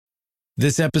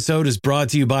This episode is brought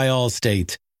to you by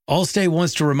Allstate. Allstate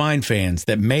wants to remind fans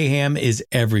that mayhem is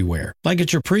everywhere, like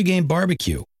at your pregame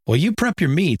barbecue. While you prep your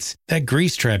meats, that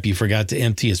grease trap you forgot to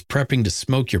empty is prepping to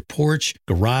smoke your porch,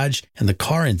 garage, and the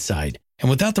car inside. And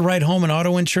without the right home and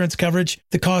auto insurance coverage,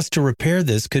 the cost to repair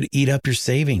this could eat up your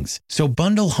savings. So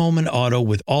bundle home and auto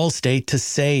with Allstate to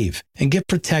save and get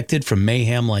protected from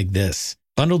mayhem like this.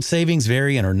 Bundled savings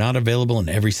vary and are not available in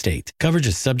every state. Coverage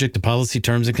is subject to policy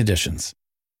terms and conditions.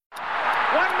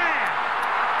 One man.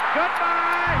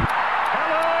 Goodbye.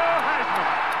 Hello,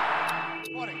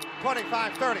 Heisman. 20,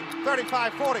 25, 30,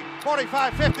 35, 40,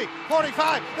 45, 50,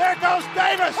 45. There goes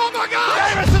Davis. Oh, my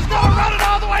God. Davis is going to run it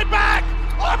all the way back.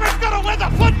 Auburn's going to win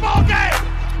the football game.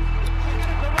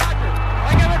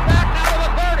 I give it back now to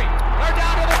the 30. They're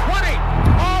down to the 20.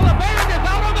 All the band is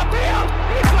out on the field.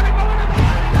 He's going to go into the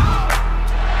end zone.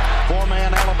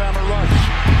 Four-man Alabama rush.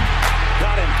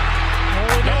 Got him.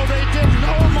 No, they didn't.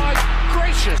 Oh, my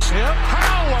gracious. Yep.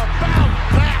 How about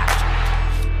that?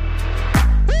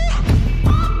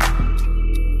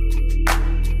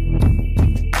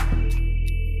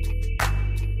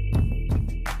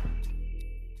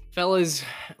 Fellas,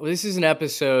 this is an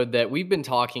episode that we've been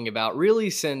talking about really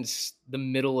since the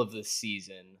middle of the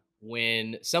season,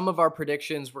 when some of our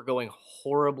predictions were going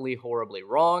horribly, horribly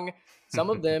wrong. Some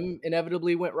of them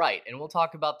inevitably went right, and we'll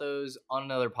talk about those on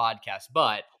another podcast.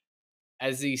 But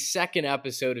as the second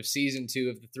episode of season 2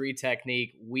 of the Three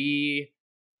Technique, we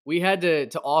had to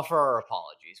offer our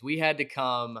apologies. We had to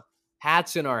come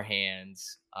hats in our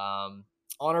hands, on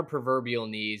our proverbial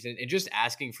knees, and just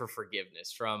asking for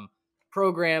forgiveness from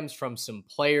programs, from some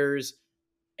players.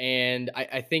 And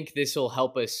I think this will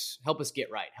help us get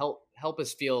right, help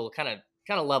us feel kind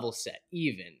of level set,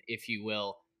 even, if you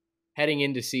will, heading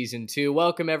into season 2.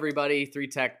 Welcome everybody, 3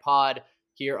 Tech Pod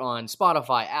here on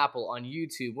Spotify, Apple, on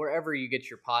YouTube, wherever you get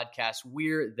your podcasts.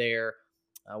 We're there.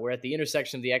 We're at the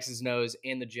intersection of the X's and O's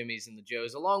and the Jimmies and the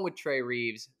Joes, along with Trey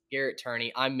Reeves, Garrett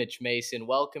Turney. I'm Mitch Mason,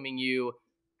 welcoming you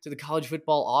to the college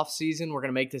football offseason. We're going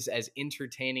to make this as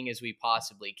entertaining as we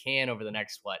possibly can over the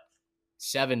next,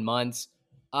 7 months.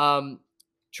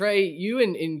 Trey, you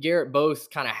and Garrett both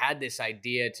kind of had this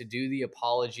idea to do the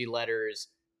apology letters,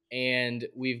 and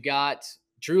we've got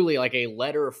truly like a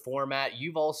letter format.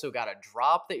 You've also got a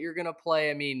drop that you're going to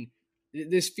play. I mean,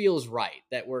 this feels right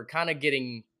that we're kind of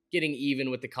getting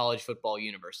even with the college football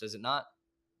universe, does it not?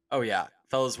 Oh yeah,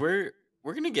 fellas, we're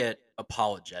going to get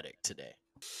apologetic today.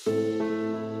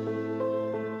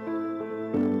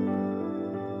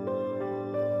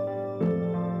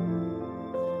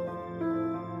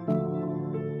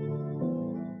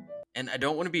 And I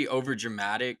don't want to be over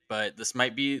dramatic, but this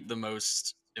might be the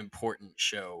most important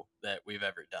show that we've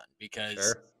ever done because,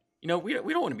 Sure. we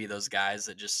don't want to be those guys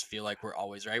that just feel like we're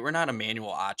always right. We're not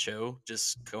Emmanuel Acho,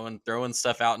 just throwing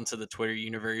stuff out into the Twitter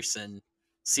universe and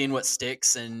seeing what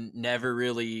sticks and never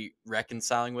really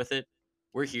reconciling with it.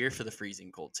 We're here for the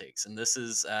freezing cold takes, and this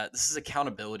is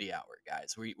accountability hour,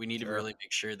 guys. We need to really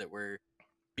make sure that we're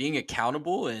being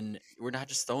accountable and we're not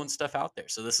just throwing stuff out there.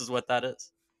 So this is what that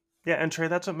is. Yeah, and Trey,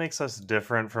 that's what makes us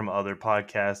different from other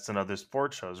podcasts and other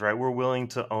sports shows, right? We're willing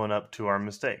to own up to our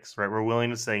mistakes, right? We're willing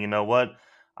to say, you know what?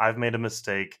 I've made a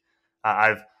mistake.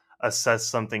 I've assessed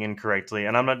something incorrectly.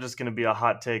 And I'm not just going to be a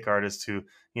hot take artist who,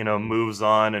 moves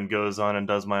on and goes on and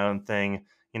does my own thing.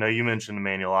 You mentioned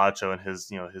Emmanuel Acho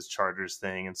and his Chargers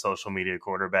thing and social media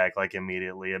quarterback, like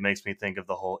immediately. It makes me think of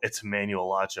the whole it's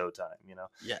Emmanuel Acho time,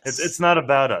 Yes. It's not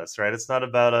about us, right? It's not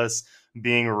about us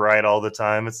being right all the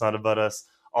time. It's not about us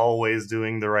always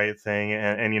doing the right thing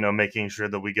and making sure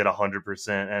that we get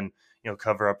 100% and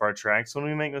cover up our tracks. When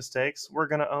we make mistakes, we're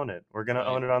gonna own it. We're gonna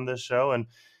own it on this show, and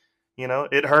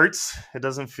it hurts. It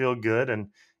doesn't feel good, and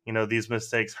these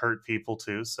mistakes hurt people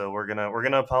too. So we're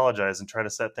gonna apologize and try to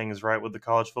set things right with the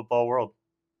college football world.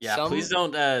 Yeah, please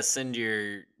don't send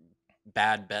your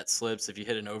bad bet slips if you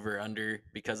hit an over under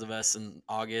because of us in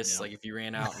August. Yeah. Like if you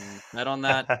ran out and bet on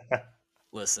that.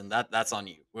 Listen, that's on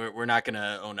you. We're not going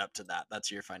to own up to that. That's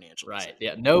your financial Right. decision.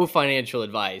 Yeah. No financial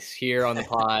advice here on the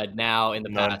pod now, in the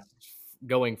None. past,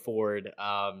 going forward.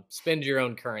 Spend your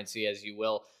own currency as you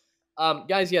will.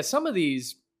 Guys, yeah, some of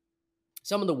the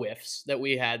whiffs that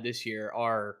we had this year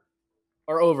are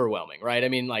overwhelming, right? I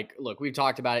mean, look, we've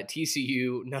talked about it.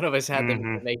 TCU, none of us had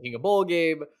them making a bowl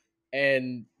game.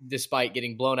 And despite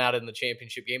getting blown out in the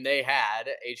championship game, they had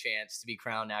a chance to be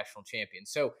crowned national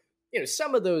champions. So,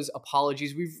 some of those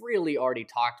apologies we've really already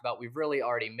talked about. We've really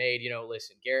already made.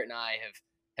 Listen, Garrett and I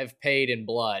have paid in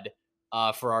blood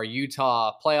for our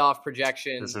Utah playoff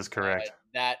projections. This is correct.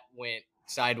 That went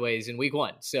sideways in week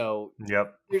 1. So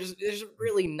Yep. there's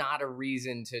really not a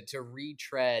reason to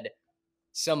retread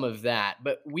some of that.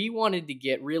 But we wanted to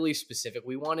get really specific.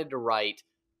 We wanted to write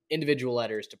individual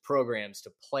letters to programs,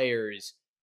 to players,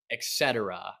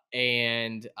 etc.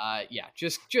 And yeah,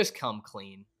 just come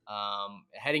clean.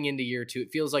 Heading into year 2, it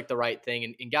feels like the right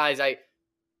thing. And guys, I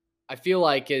feel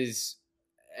like as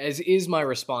is my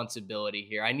responsibility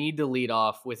here, I need to lead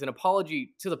off with an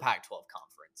apology to the Pac-12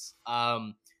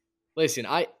 conference. Listen,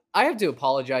 I have to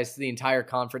apologize to the entire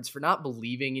conference for not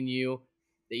believing in you,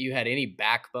 that you had any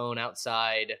backbone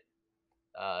outside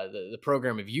the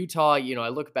program of Utah. You know, I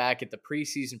look back at the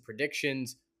preseason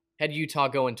predictions, had Utah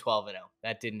going 12-0.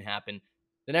 That didn't happen.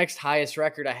 The next highest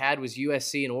record I had was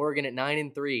USC and Oregon at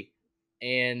 9-3.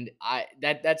 And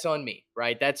that's on me,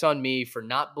 right? That's on me for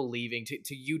not believing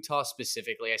to Utah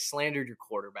specifically. I slandered your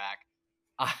quarterback.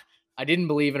 I didn't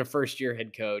believe in a first-year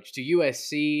head coach. To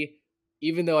USC,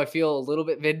 even though I feel a little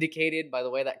bit vindicated by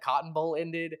the way that Cotton Bowl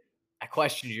ended, I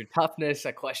questioned your toughness.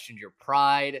 I questioned your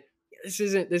pride. This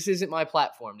isn't my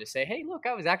platform to say, hey, look,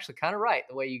 I was actually kind of right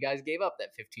the way you guys gave up that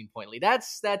 15-point lead.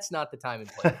 That's not the time and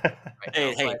place.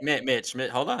 Hey, Mitch,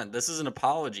 hold on. This is an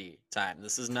apology time.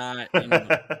 This is not,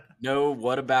 no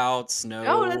whatabouts, no.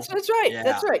 No, that's right. Yeah.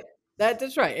 That's right.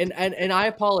 That's right. And I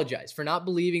apologize for not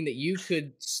believing that you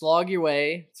could slog your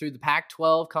way through the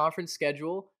Pac-12 conference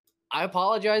schedule. I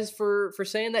apologize for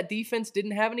saying that defense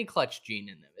didn't have any clutch gene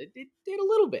in them. It did a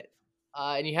little bit.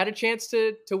 And you had a chance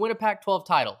to win a Pac-12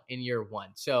 title in year 1.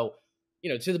 So,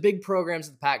 to the big programs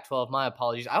of the Pac-12, my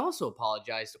apologies. I also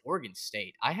apologize to Oregon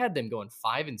State. I had them going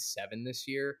 5-7 this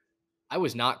year. I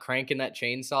was not cranking that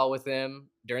chainsaw with them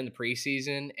during the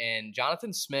preseason, and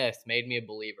Jonathan Smith made me a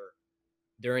believer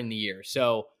during the year.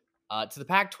 So, to the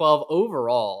Pac-12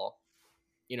 overall,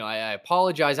 I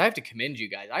apologize. I have to commend you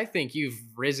guys. I think you've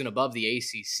risen above the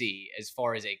ACC as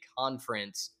far as a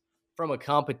conference from a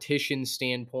competition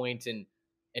standpoint. And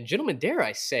gentlemen, dare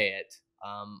I say it,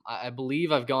 I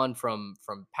believe I've gone from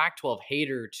Pac-12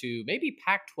 hater to maybe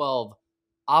Pac-12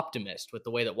 optimist with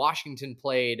the way that Washington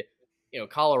played.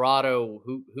 Colorado,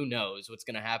 who knows what's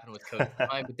going to happen with Coach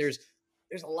Prime, but there's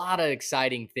a lot of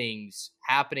exciting things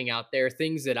happening out there,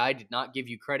 things that I did not give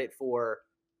you credit for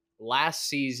last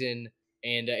season,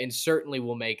 and certainly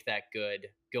will make that good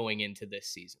going into this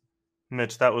season.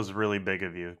 Mitch, that was really big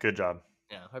of you. Good job.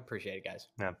 Yeah, I appreciate it, guys.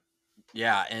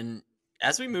 Yeah, and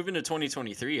as we move into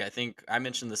 2023, I think I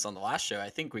mentioned this on the last show. I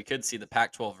think we could see the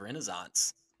Pac-12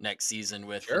 renaissance next season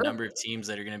with a number of teams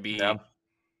that are going to be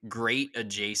great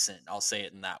adjacent. I'll say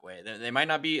it in that way. They might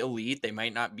not be elite. They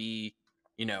might not be,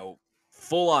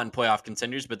 full-on playoff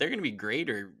contenders, but they're going to be great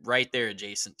or right there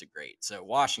adjacent to great. So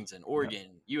Washington, Oregon,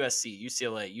 USC,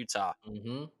 UCLA, Utah.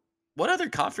 Mm-hmm. What other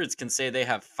conference can say they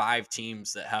have 5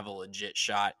 teams that have a legit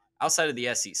shot? Outside of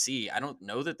the SEC, I don't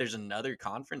know that there's another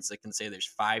conference that can say there's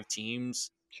 5 teams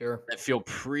that feel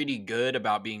pretty good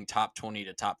about being top 20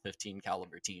 to top 15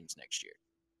 caliber teams next year.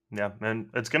 Yeah, and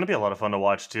it's going to be a lot of fun to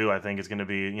watch too. I think it's going to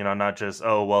be, not just,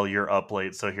 oh, well, you're up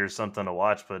late, so here's something to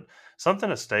watch, but something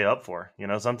to stay up for.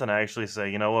 Something to actually say,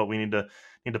 you know what, we need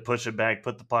to push it back,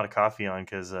 put the pot of coffee on,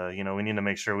 because we need to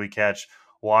make sure we catch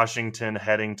Washington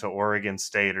heading to Oregon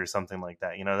State or something like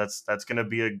that. That's going to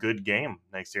be a good game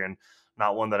next year, and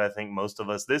not one that I think most of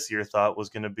us this year thought was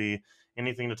going to be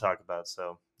anything to talk about.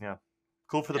 So yeah,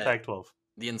 cool for the Pac-12.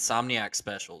 The Insomniac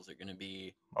specials are going to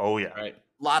be right.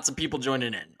 Lots of people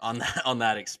joining in on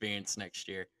that experience next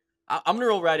year. I'm going to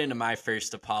roll right into my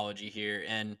first apology here,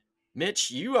 and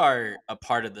Mitch, you are a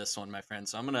part of this one, my friend.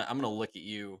 So I'm gonna look at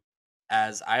you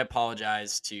as I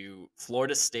apologize to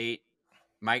Florida State,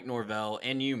 Mike Norvell,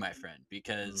 and you, my friend,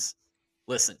 because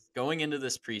listen, going into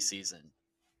this preseason,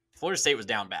 Florida State was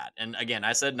down bad. And again,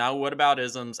 I said, now what about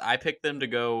isms? I picked them to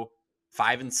go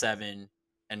 5-7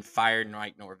 and fired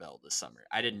Mike Norvell this summer.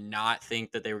 I did not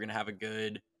think that they were going to have a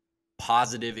good,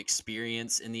 positive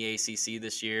experience in the ACC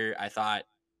this year. I thought,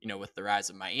 with the rise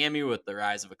of Miami, with the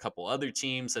rise of a couple other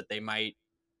teams, that they might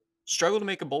struggle to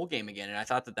make a bowl game again. And I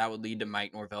thought that would lead to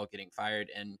Mike Norvell getting fired.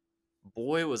 And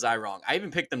boy, was I wrong. I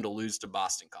even picked them to lose to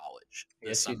Boston College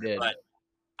this summer. You did. But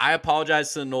I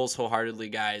apologize to the Noles wholeheartedly,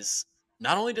 guys.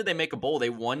 Not only did they make a bowl,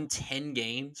 they won 10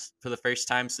 games for the first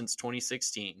time since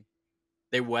 2016.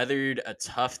 They weathered a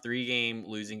tough 3-game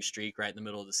losing streak right in the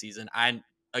middle of the season. I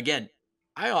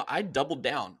doubled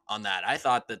down on that. I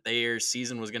thought that their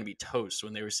season was going to be toast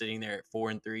when they were sitting there at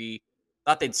 4-3.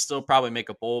 Thought they'd still probably make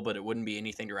a bowl, but it wouldn't be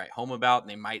anything to write home about.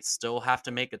 And they might still have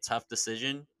to make a tough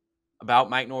decision about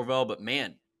Mike Norvell. But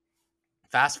man,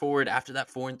 fast forward after that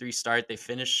 4-3 start, they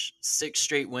finish 6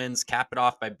 straight wins, cap it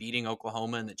off by beating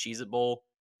Oklahoma in the Cheez-It Bowl.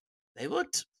 They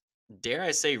looked, dare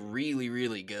I say, really,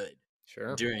 really good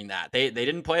during that. They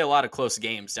didn't play a lot of close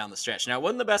games down the stretch. Now, it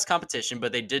wasn't the best competition,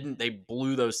 but they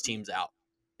blew those teams out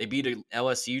They beat an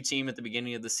LSU team at the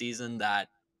beginning of the season that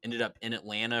ended up in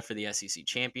Atlanta for the SEC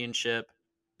championship.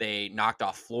 They knocked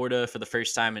off Florida for the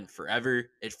first time in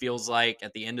forever, it feels like,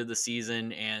 at the end of the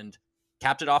season, and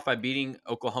capped it off by beating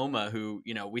Oklahoma, who,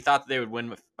 we thought they would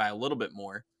win by a little bit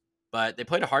more, but they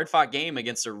played a hard-fought game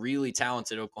against a really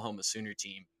talented Oklahoma Sooner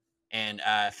team and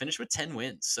finished with 10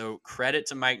 wins. So credit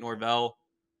to Mike Norvell.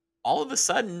 All of a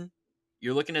sudden,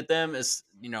 you're looking at them as,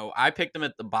 I picked them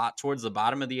at towards the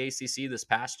bottom of the ACC this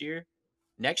past year.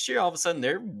 Next year, all of a sudden,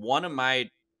 they're one of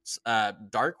my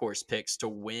dark horse picks to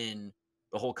win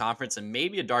the whole conference and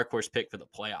maybe a dark horse pick for the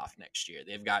playoff next year.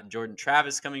 They've got Jordan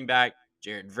Travis coming back,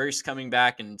 Jared Verse coming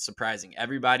back, and surprising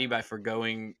everybody by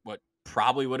forgoing what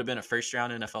probably would have been a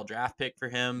first-round NFL draft pick for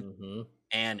him. Mm-hmm.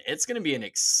 And it's going to be an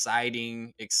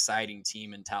exciting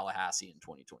team in Tallahassee in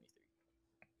 2023.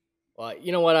 Well,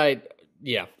 you know what?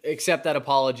 Accept that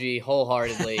apology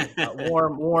wholeheartedly.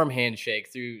 Warm handshake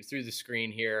through the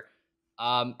screen here.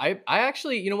 I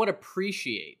actually,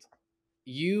 appreciate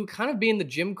you kind of being the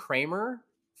Jim Cramer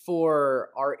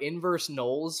for our inverse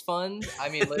Knowles fund. I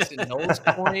mean, listen, Knowles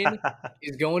coin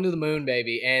is going to the moon,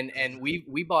 baby. And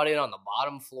we bought in on the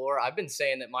bottom floor. I've been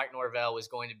saying that Mike Norvell was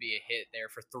going to be a hit there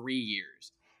for 3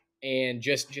 years and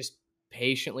just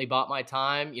patiently bought my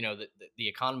time. The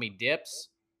economy dips.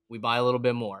 We buy a little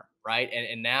bit more, right?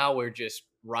 And now we're just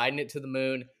riding it to the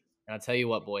moon. And I'll tell you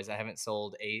what, boys, I haven't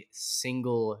sold a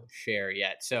single share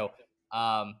yet. So,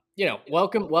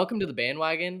 welcome to the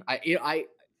bandwagon. I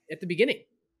at the beginning,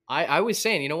 I was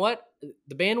saying, you know what?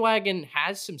 The bandwagon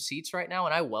has some seats right now,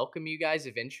 and I welcome you guys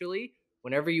eventually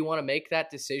whenever you want to make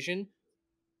that decision.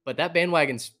 But that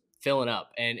bandwagon's filling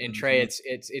up, and Trey,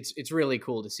 it's really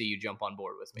cool to see you jump on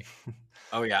board with me.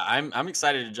 Oh yeah, I'm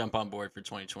excited to jump on board for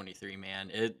 2023,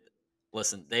 man.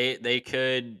 Listen, they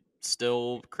could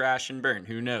still crash and burn.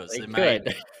 Who knows? They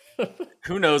could.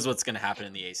 Who knows what's going to happen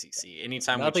in the ACC?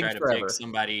 Anytime we try to forever. pick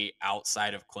somebody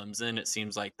outside of Clemson, it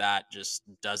seems like that just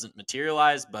doesn't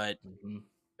materialize. But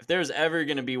if there's ever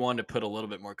going to be one to put a little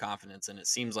bit more confidence in, it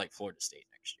seems like Florida State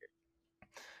next year.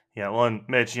 Yeah, well, and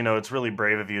Mitch, it's really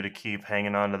brave of you to keep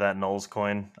hanging on to that Knowles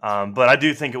coin. But I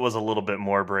do think it was a little bit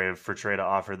more brave for Trey to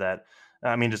offer that.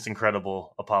 I mean, just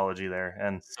incredible apology there,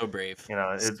 and so brave.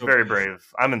 It's so very brave.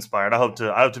 I'm inspired. I hope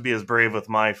to be as brave with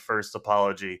my first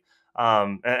apology.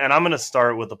 And I'm going to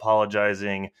start with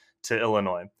apologizing to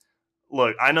Illinois.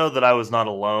 Look, I know that I was not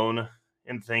alone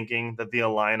in thinking that the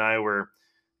Illini were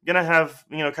going to have,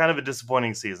 kind of a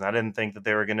disappointing season. I didn't think that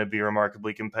they were going to be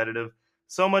remarkably competitive.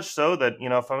 So much so that,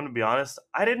 if I'm going to be honest,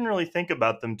 I didn't really think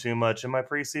about them too much in my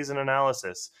preseason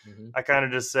analysis. I kind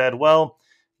of just said, well,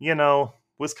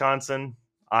 Wisconsin,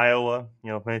 Iowa,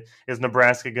 is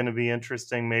Nebraska going to be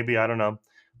interesting? Maybe, I don't know.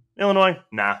 Illinois,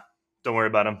 nah, don't worry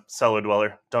about them. Cellar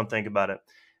dweller, don't think about it.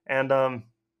 And,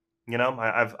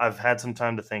 I've had some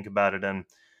time to think about it, and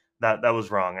that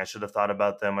was wrong. I should have thought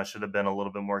about them. I should have been a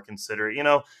little bit more considerate.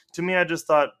 To me, I just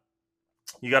thought,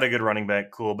 you got a good running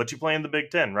back, cool, but you play in the Big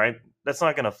Ten, right? That's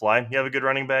not going to fly. You have a good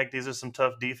running back. These are some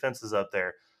tough defenses up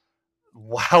there.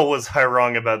 Wow, was I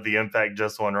wrong about the impact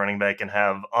just one running back can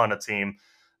have on a team.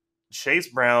 Chase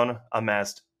Brown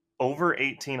amassed over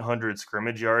 1,800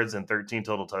 scrimmage yards and 13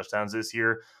 total touchdowns this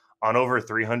year on over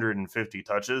 350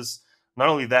 touches. Not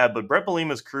only that, but Brett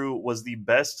Bielema's crew was the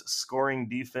best scoring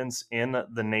defense in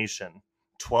the nation.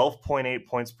 12.8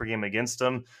 points per game against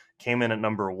them, came in at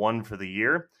number 1 for the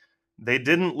year. They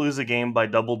didn't lose a game by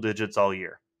double digits all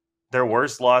year. Their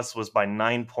worst loss was by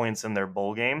 9 points in their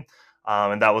bowl game.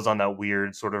 And that was on that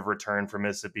weird sort of return for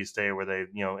Mississippi State where they,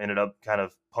 ended up kind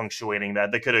of punctuating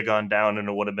that. They could have gone down and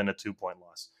it would have been a 2-point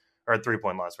loss, or a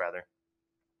 3-point loss rather.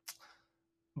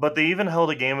 But they even held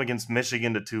a game against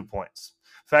Michigan to 2 points.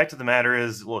 Fact of the matter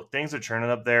is, look, things are turning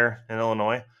up there in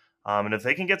Illinois. And if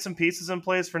they can get some pieces in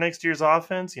place for next year's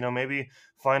offense, maybe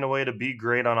find a way to be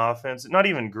great on offense, not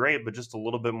even great, but just a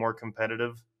little bit more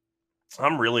competitive.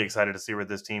 I'm really excited to see where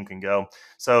this team can go.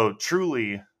 So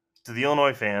truly, to the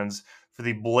Illinois fans, for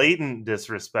the blatant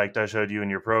disrespect I showed you in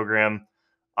your program,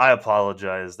 I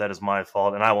apologize. That is my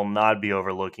fault, and I will not be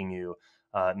overlooking you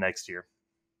next year.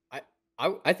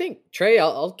 I think, Trey,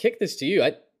 I'll kick this to you.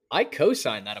 I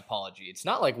co-signed that apology. It's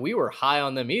not like we were high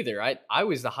on them either. I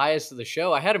was the highest of the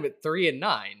show. I had them at 3-9.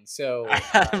 So I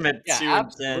had them at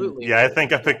 2-10. Yeah, I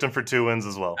think I picked them for 2 wins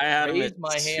as well. I had them at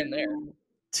my hand there.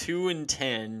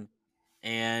 2-10.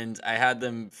 And I had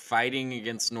them fighting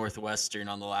against Northwestern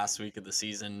on the last week of the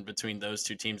season between those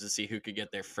two teams to see who could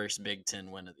get their first Big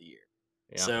Ten win of the year.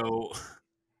 Yeah. So,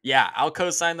 yeah, I'll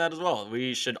co-sign that as well.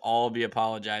 We should all be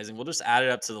apologizing. We'll just add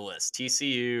it up to the list.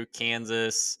 TCU,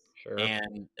 Kansas,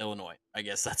 and Illinois. I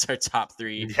guess that's our top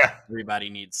 3. Yeah.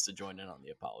 Everybody needs to join in on the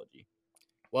apology.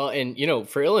 Well, and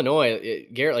for Illinois,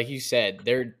 Garrett, like you said,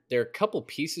 they're a couple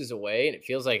pieces away, and it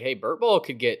feels like, hey, Burt Ball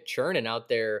could get churning out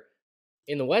there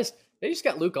in the West. They just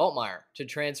got Luke Altmaier to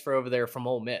transfer over there from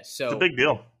Ole Miss, so It's a big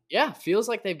deal. yeah, feels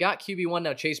like they've got QB1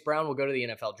 now. Chase Brown will go to the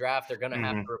NFL draft. They're going to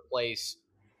have to replace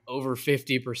over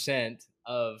 50%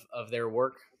 of their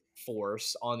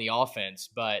workforce on the offense,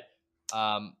 but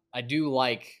I do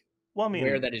like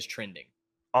where that is trending.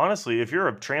 Honestly, if you're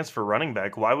a transfer running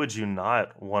back, why would you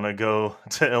not want to go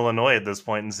to Illinois at this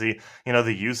point and see,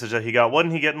 the usage that he got?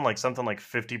 Wasn't he getting like something like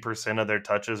 50% of their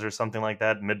touches or something like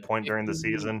that midpoint during the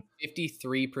season?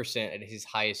 53% at his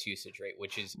highest usage rate,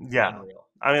 which is unreal.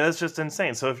 I mean, that's just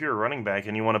insane. So if you're a running back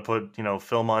and you want to put,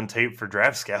 film on tape for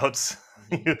draft scouts,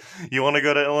 you want to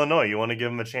go to Illinois. You want to give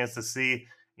them a chance to see,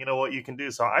 what you can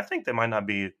do. So I think they might not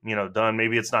be, done.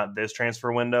 Maybe it's not this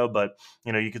transfer window, but,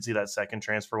 you could see that second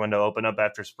transfer window open up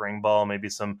after spring ball, maybe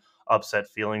some upset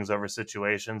feelings over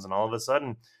situations. And all of a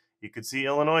sudden you could see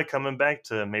Illinois coming back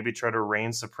to maybe try to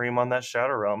reign supreme on that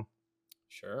Shadow Realm.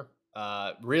 Sure.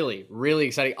 Really, really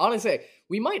exciting. Honestly,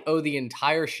 we might owe the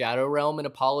entire Shadow Realm an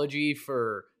apology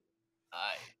for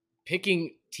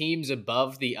picking teams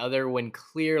above the other when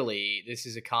clearly this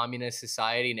is a communist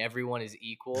society and everyone is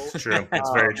equal. True. It's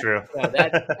very true.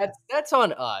 That's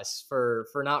on us for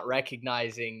not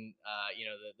recognizing,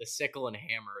 the sickle and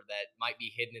hammer that might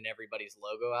be hidden in everybody's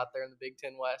logo out there in the Big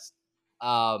Ten West.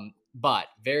 But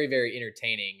very, very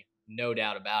entertaining, no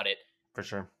doubt about it. For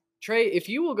sure. Trey, if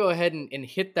you will go ahead and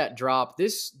hit that drop,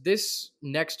 this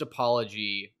next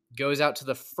apology goes out to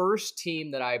the first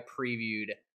team that I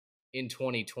previewed in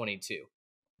 2022.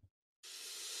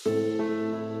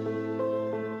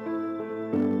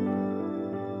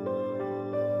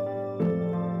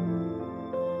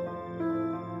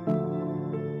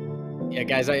 Yeah,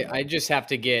 guys, I just have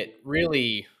to get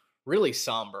really, really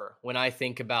somber when I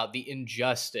think about the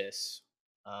injustice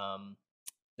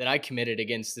that I committed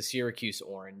against the Syracuse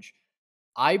Orange.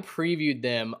 I previewed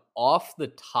them off the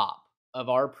top of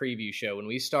our preview show when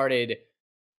we started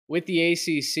with the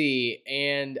ACC,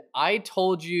 and I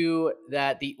told you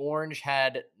that the Orange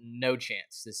had no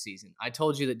chance this season. I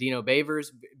told you that Dino Babers,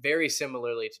 very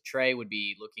similarly to Trey, would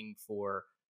be looking for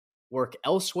work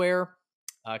elsewhere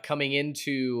coming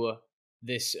into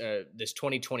this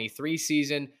 2023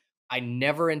 season. I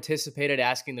never anticipated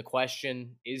asking the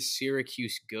question, is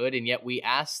Syracuse good? And yet we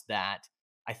asked that,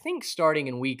 I think, starting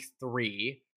in week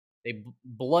 3. They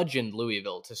bludgeoned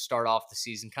Louisville to start off the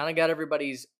season, kind of got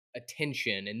everybody's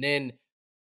attention. And then,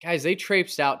 guys, they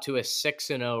traipsed out to a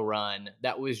 6-0 run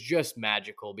that was just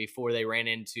magical before they ran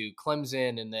into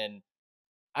Clemson. And then,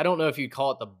 I don't know if you'd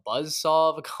call it the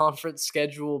buzzsaw of a conference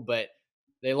schedule, but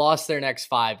they lost their next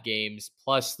 5 games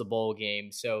plus the bowl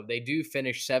game. So they do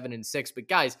finish 7-6. But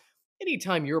guys,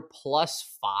 anytime you're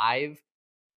 +5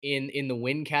 in the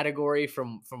win category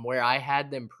from where I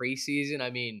had them preseason,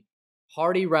 I mean,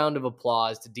 hearty round of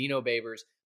applause to Dino Babers.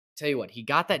 Tell you what, he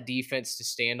got that defense to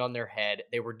stand on their head.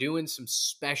 They were doing some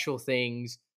special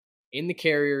things in the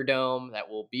Carrier Dome that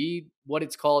will be what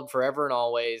it's called forever and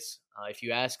always, if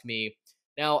you ask me.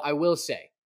 Now, I will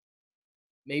say,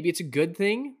 maybe it's a good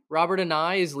thing Robert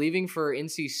Anae is leaving for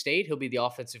NC State. He'll be the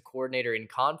offensive coordinator in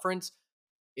conference.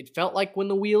 It felt like when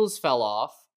the wheels fell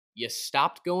off, you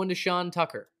stopped going to Sean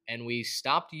Tucker, and we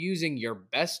stopped using your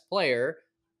best player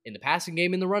in the passing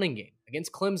game and the running game.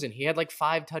 Against Clemson, he had like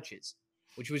 5 touches,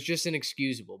 which was just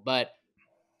inexcusable. But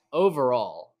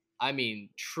overall, I mean,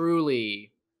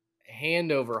 truly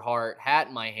hand over heart, hat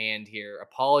in my hand here,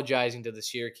 apologizing to the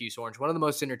Syracuse Orange, one of the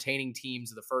most entertaining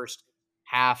teams of the first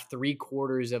half,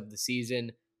 3/4 of the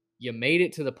season. You made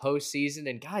it to the postseason,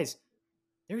 and guys,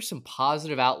 there's some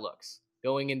positive outlooks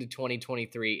going into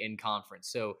 2023 in conference.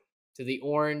 So to the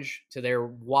Orange, to their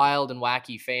wild and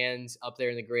wacky fans up there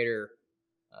in the greater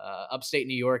upstate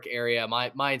New York area,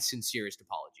 my sincerest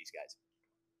apologies, guys.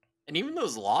 And even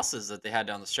those losses that they had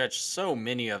down the stretch, so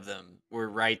many of them were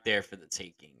right there for the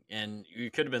taking. And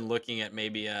you could have been looking at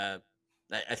maybe I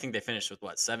think they finished with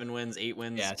 7 wins, 8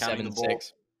 wins, yeah, counting 7-6. the bowl.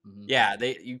 Mm-hmm. Yeah,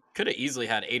 you could have easily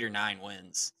had 8 or 9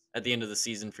 wins at the end of the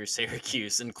season for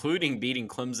Syracuse, including beating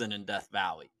Clemson in Death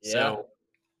Valley. Yeah. So,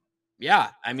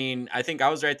 yeah, I mean, I think I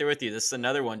was right there with you. This is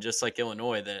another one, just like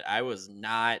Illinois, that I was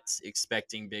not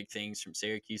expecting big things from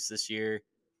Syracuse this year.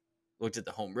 Looked at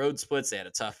the home road splits. They had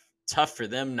a tough for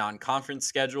them non-conference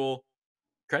schedule.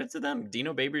 Credit to them.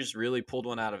 Dino Babers really pulled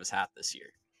one out of his hat this year.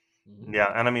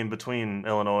 Yeah, and I mean, between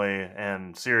Illinois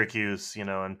and Syracuse,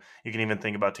 and you can even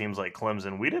think about teams like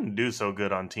Clemson, we didn't do so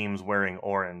good on teams wearing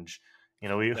orange.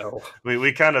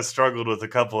 We kind of struggled with a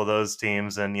couple of those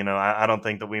teams, and I don't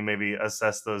think that we maybe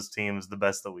assessed those teams the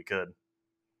best that we could.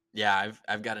 Yeah,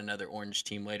 I've got another orange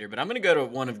team later, but I'm going to go to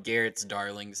one of Garrett's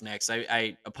darlings next.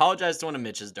 I apologize to one of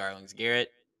Mitch's darlings. Garrett,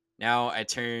 now I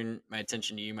turn my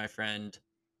attention to you, my friend.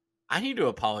 I need to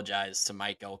apologize to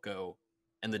Mike Elko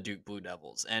and the Duke Blue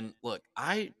Devils. And look,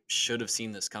 I should have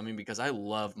seen this coming because I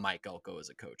love Mike Elko as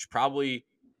a coach. Probably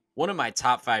one of my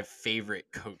top 5 favorite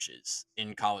coaches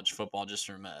in college football, just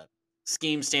from a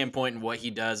scheme standpoint and what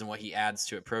he does and what he adds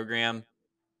to a program.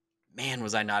 Man,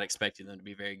 was I not expecting them to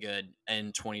be very good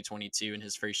in 2022 in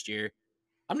his first year.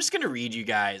 I'm just going to read you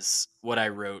guys what I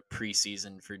wrote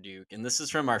preseason for Duke. And this is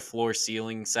from our floor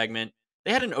ceiling segment.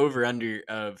 They had an over under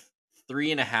of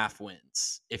 3.5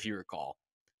 wins, if you recall.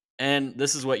 And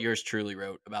this is what yours truly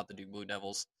wrote about the Duke Blue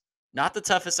Devils. Not the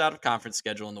toughest out of conference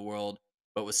schedule in the world,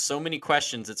 but with so many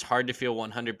questions, it's hard to feel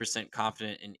 100%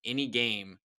 confident in any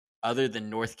game other than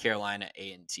North Carolina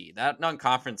A&T. That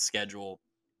non-conference schedule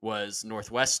was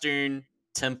Northwestern,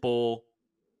 Temple,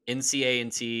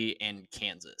 NCA&T, and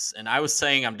Kansas. And I was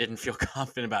saying I didn't feel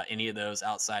confident about any of those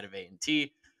outside of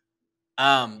A&T.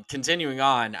 Continuing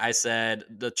on, I said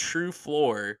the true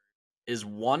floor is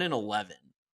 1-11,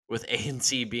 with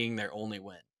A&T being their only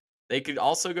win. They could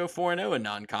also go 4-0 in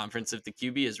non-conference if the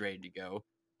QB is ready to go.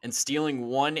 And stealing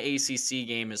one ACC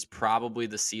game is probably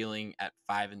the ceiling at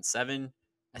 5-7.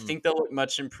 I think they'll look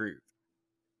much improved.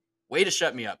 Way to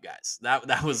shut me up, guys.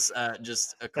 That was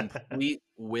just a complete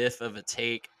whiff of a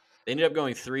take. They ended up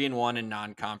going 3-1 in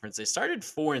non-conference. They started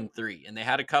 4-3, and they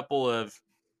had a couple of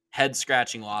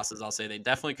head-scratching losses. I'll say they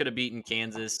definitely could have beaten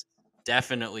Kansas.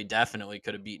 Definitely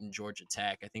could have beaten Georgia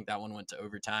Tech. I think that one went to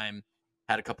overtime.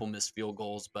 Had a couple missed field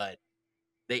goals, but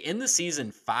they end the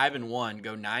season 5-1,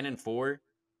 go 9-4,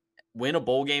 win a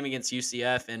bowl game against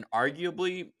UCF, and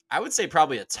arguably, I would say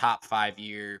probably a top 5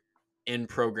 year in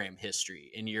program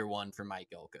history in year one for Mike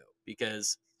Elko,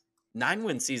 because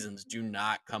 9-win seasons do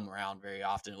not come around very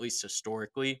often, at least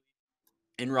historically,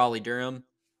 in Raleigh-Durham.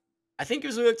 I think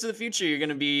as we look to the future, you're going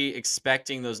to be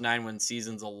expecting those 9-win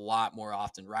seasons a lot more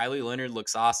often. Riley Leonard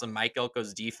looks awesome. Mike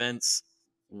Elko's defense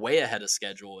way ahead of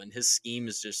schedule, and his scheme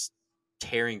is just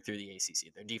tearing through the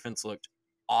ACC. Their defense looked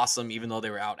awesome, even though they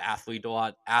were out athleted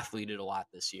a lot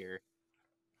this year.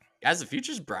 Guys, the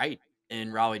future's bright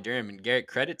in Raleigh-Durham, and Garrett,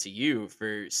 credit to you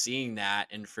for seeing that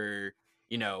and for,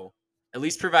 at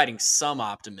least providing some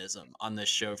optimism on this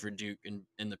show for Duke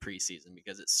in the preseason,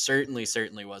 because it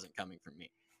certainly wasn't coming from me.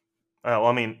 Well,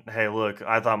 I mean, hey, look,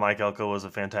 I thought Mike Elko was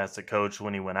a fantastic coach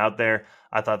when he went out there.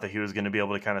 I thought that he was going to be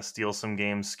able to kind of steal some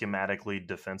games schematically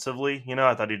defensively.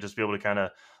 I thought he'd just be able to kind of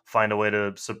find a way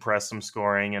to suppress some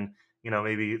scoring and,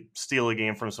 maybe steal a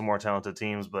game from some more talented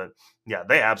teams. But yeah,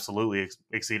 they absolutely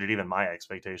exceeded even my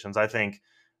expectations. I think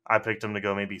I picked them to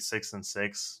go maybe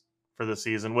 6-6 for the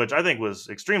season, which I think was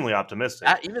extremely optimistic.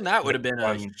 Even that would have been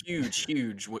a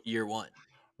huge year one.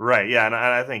 Right, yeah, and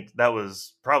I think that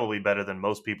was probably better than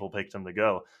most people picked them to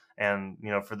go. And,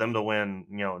 for them to win,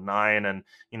 9, and,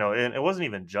 it wasn't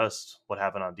even just what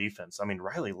happened on defense. I mean,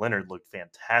 Riley Leonard looked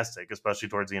fantastic, especially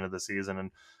towards the end of the season,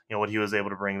 and, what he was able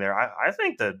to bring there. I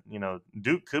think that,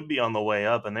 Duke could be on the way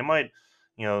up, and they might,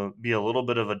 be a little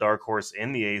bit of a dark horse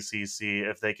in the ACC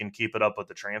if they can keep it up with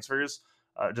the transfers.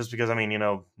 Just because, I mean,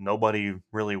 nobody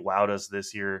really wowed us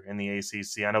this year in the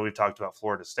ACC. I know we've talked about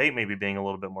Florida State maybe being a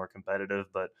little bit more competitive,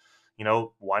 but,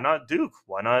 why not Duke?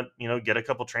 Why not, get a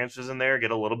couple transfers in there, get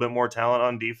a little bit more talent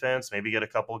on defense, maybe get a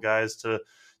couple guys to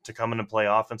come in and play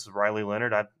offense with Riley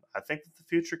Leonard. I think that the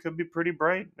future could be pretty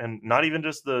bright, and not even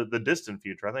just the distant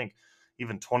future. I think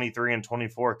even 23 and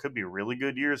 24 could be really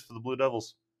good years for the Blue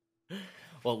Devils.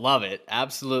 Well, love it.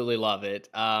 Absolutely love it.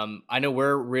 I know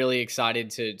we're really excited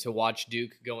to watch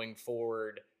Duke going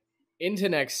forward into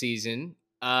next season.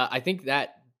 I think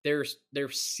that their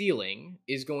ceiling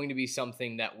is going to be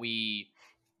something that we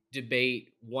debate,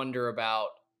 wonder about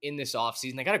in this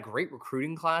offseason. They got a great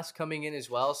recruiting class coming in as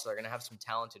well, so they're going to have some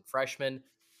talented freshmen.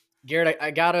 Garrett, I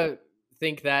got to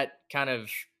think that kind of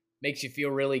makes you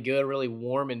feel really good, really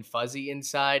warm and fuzzy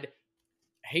inside.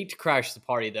 I hate to crash the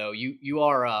party, though. You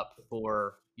are up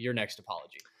for your next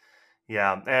apology.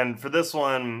 Yeah, and for this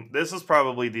one, this is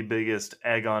probably the biggest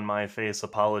egg on my face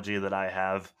apology that I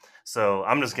have. So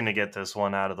I'm just going to get this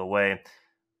one out of the way.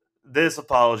 This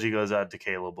apology goes out to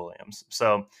Caleb Williams.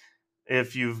 So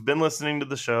if you've been listening to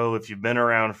the show, if you've been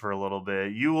around for a little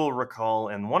bit, you will recall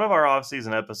in one of our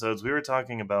offseason episodes, we were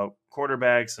talking about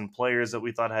quarterbacks and players that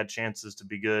we thought had chances to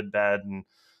be good, bad, and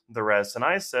the rest. And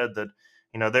I said that,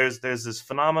 there's this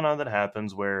phenomenon that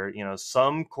happens where,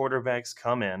 some quarterbacks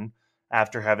come in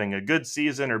after having a good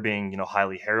season or being,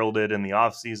 highly heralded in the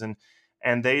offseason,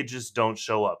 and they just don't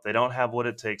show up. They don't have what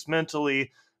it takes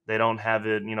mentally. They don't have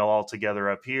it, all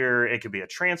together up here. It could be a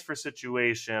transfer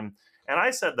situation. And I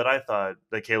said that I thought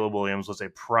that Caleb Williams was a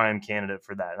prime candidate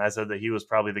for that. And I said that he was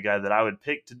probably the guy that I would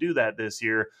pick to do that this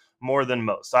year more than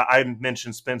most. I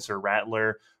mentioned Spencer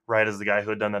Rattler, right, as the guy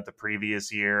who had done that the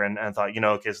previous year. And thought,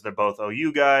 okay, so they're both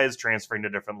OU guys transferring to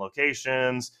different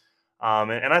locations.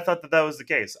 And I thought that was the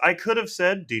case. I could have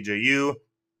said DJU.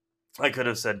 I could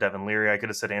have said Devin Leary. I could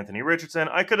have said Anthony Richardson.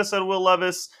 I could have said Will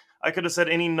Levis. I could have said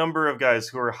any number of guys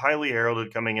who are highly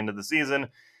heralded coming into the season.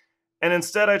 And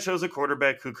instead, I chose a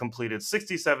quarterback who completed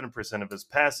 67% of his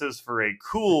passes for a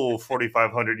cool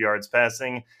 4,500 yards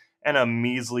passing and a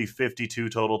measly 52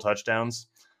 total touchdowns.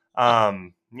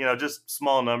 Just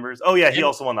small numbers. Oh, yeah, he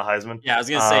also won the Heisman. Yeah, I was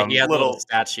going to say, he has a little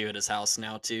statue at his house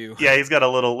now, too. Yeah, he's got a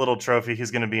little trophy. He's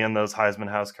going to be in those Heisman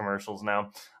House commercials now.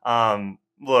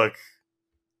 Look,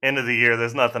 end of the year,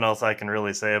 there's nothing else I can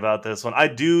really say about this one. I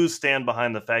do stand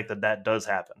behind the fact that does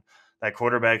happen, that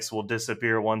quarterbacks will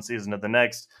disappear one season to the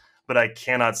next. But I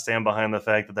cannot stand behind the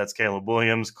fact that that's Caleb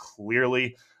Williams,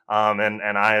 clearly.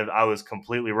 And I was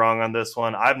completely wrong on this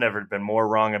one. I've never been more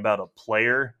wrong about a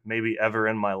player, maybe ever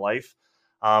in my life.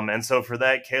 And so for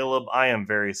that, Caleb, I am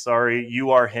very sorry.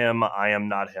 You are him. I am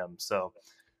not him. So,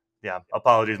 yeah,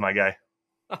 apologies, my guy.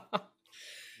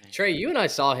 Trey, you and I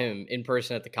saw him in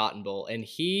person at the Cotton Bowl, and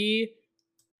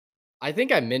I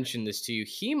think I mentioned this to you,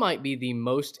 he might be the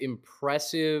most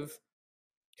impressive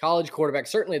college quarterback,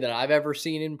 certainly that I've ever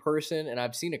seen in person, and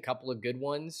I've seen a couple of good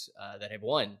ones that have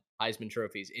won Heisman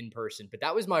trophies in person. But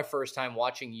that was my first time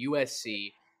watching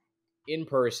USC in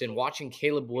person, watching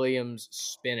Caleb Williams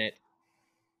spin it.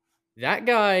 That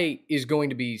guy is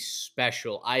going to be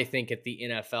special, I think, at the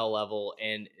NFL level,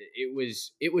 and it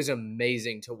was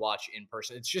amazing to watch in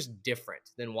person. It's just different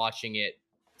than watching it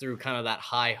through kind of that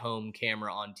high home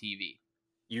camera on TV.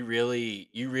 You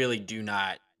really do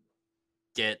not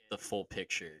get the full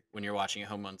picture when you're watching at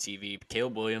home on TV.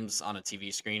 Caleb Williams on a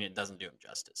TV screen, it doesn't do him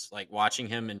justice. Like watching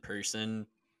him in person,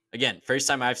 again, first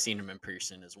time I've seen him in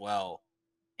person as well.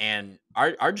 And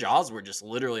our jaws were just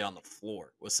literally on the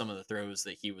floor with some of the throws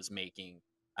that he was making.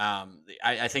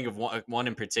 I think of one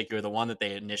in particular, the one that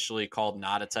they initially called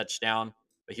not a touchdown,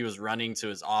 but he was running to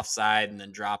his offside and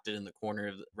then dropped it in the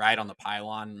corner right on the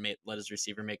pylon and let his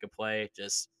receiver make a play.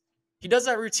 He does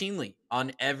that routinely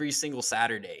on every single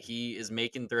Saturday. He is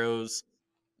making throws,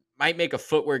 might make a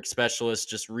footwork specialist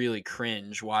just really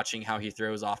cringe watching how he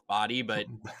throws off body, but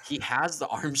he has the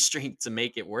arm strength to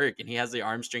make it work, and he has the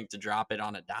arm strength to drop it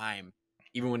on a dime,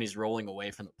 even when he's rolling away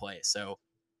from the play. So,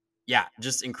 yeah,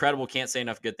 just incredible. Can't say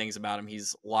enough good things about him.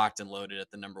 He's locked and loaded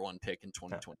at the number 1 pick in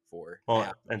 2024.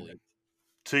 Well,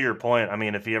 to your point, I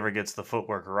mean, if he ever gets the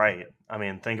footwork right, I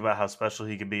mean, think about how special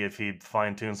he could be if he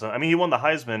fine-tunes some. I mean, he won the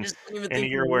Heisman in a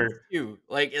year where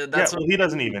he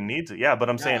doesn't even need to. Yeah,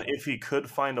 but I'm saying if he could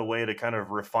find a way to kind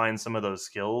of refine some of those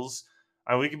skills,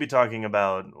 we could be talking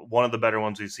about one of the better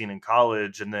ones we've seen in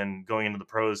college, and then going into the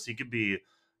pros, he could be,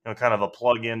 kind of a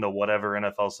plug into whatever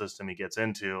NFL system he gets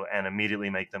into and immediately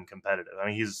make them competitive. I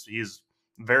mean, he's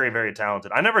very, very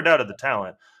talented. I never doubted the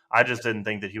talent. I just didn't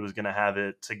think that he was going to have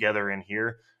it together in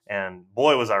here, and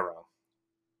boy, was I wrong.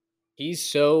 He's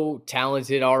so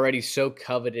talented already, so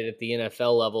coveted at the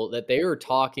NFL level that they are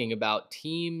talking about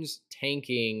teams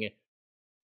tanking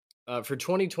for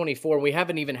 2024. We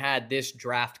haven't even had this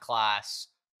draft class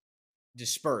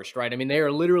dispersed, right? I mean, they are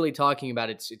literally talking about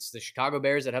it's the Chicago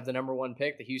Bears that have the number 1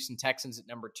 pick, the Houston Texans at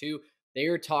number 2. They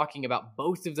are talking about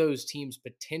both of those teams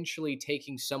potentially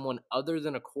taking someone other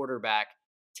than a quarterback,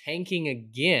 tanking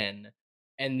again,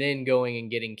 and then going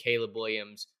and getting Caleb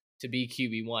Williams to be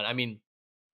QB1. I mean,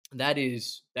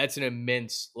 that's an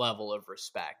immense level of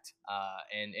respect.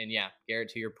 And yeah, Garrett,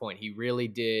 to your point, he really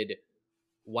did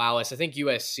wow us. I think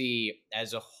USC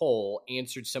as a whole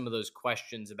answered some of those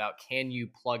questions about, can you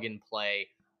plug and play?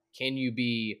 Can you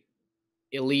be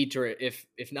elite, or if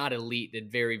not elite, then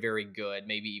very, very good,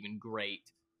 maybe even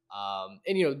great.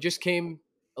 And just came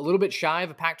a little bit shy of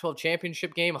a Pac-12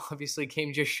 championship game, obviously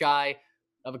came just shy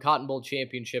of a Cotton Bowl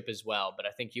championship as well. But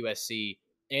I think USC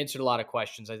answered a lot of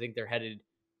questions. I think they're headed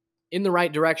in the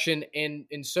right direction.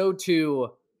 And so too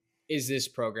is this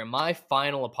program. My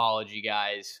final apology,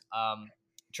 guys.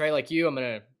 Trey, like you, I'm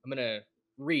gonna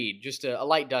read just a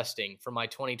light dusting from my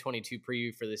 2022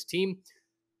 preview for this team.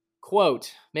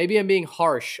 Quote, maybe I'm being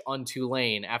harsh on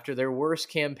Tulane after their worst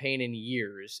campaign in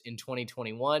years in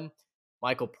 2021.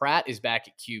 Michael Pratt is back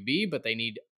at QB, but they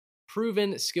need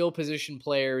proven skill position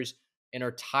players and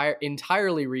are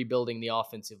entirely rebuilding the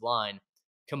offensive line.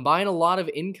 Combine a lot of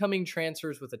incoming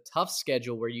transfers with a tough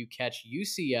schedule where you catch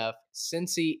UCF,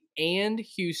 Cincy, and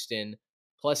Houston,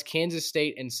 plus Kansas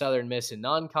State and Southern Miss in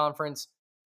non-conference.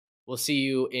 We'll see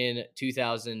you in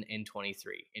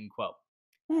 2023, end quote.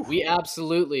 We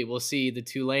absolutely will see the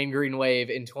Tulane Green Wave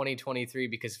in 2023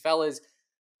 because, fellas,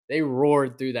 they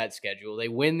roared through that schedule. They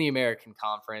win the American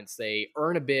Conference. They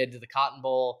earn a bid to the Cotton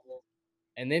Bowl.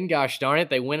 And then, gosh darn it,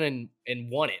 they went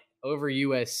and won it over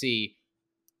USC.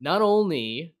 Not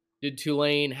only did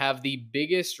Tulane have the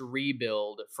biggest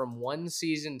rebuild from one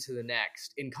season to the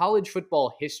next in college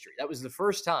football history, that was the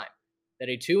first time that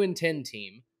a 2-10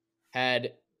 team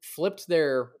had flipped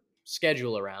their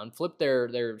schedule around, flipped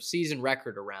their season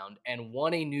record around, and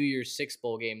won a New Year's Six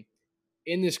bowl game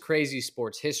in this crazy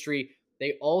sports history.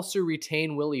 They also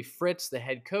retain Willie Fritz, the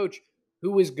head coach,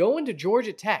 who was going to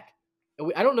Georgia Tech.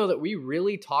 I don't know that we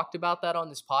really talked about that on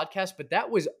this podcast, but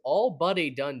that was all but a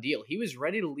done deal. He was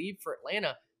ready to leave for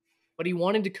Atlanta, but he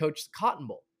wanted to coach the Cotton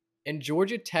Bowl. And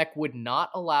Georgia Tech would not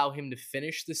allow him to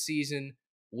finish the season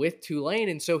with Tulane.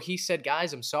 And so he said,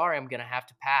 guys, I'm sorry, I'm going to have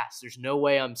to pass. There's no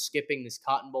way I'm skipping this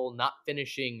Cotton Bowl, not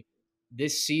finishing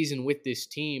this season with this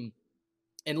team.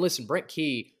 And listen, Brent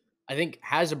Key, I think,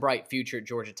 has a bright future at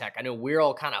Georgia Tech. I know we're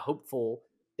all kind of hopeful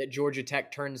that Georgia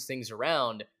Tech turns things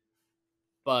around,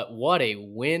 but what a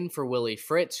win for Willie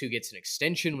Fritz, who gets an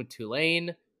extension with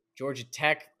Tulane. Georgia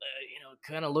Tech,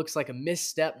 kind of looks like a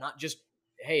misstep. Not just,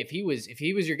 hey, if he was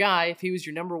your guy, if he was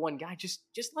your number one guy, just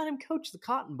let him coach the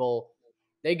Cotton Bowl.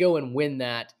 They go and win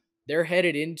that. They're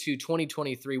headed into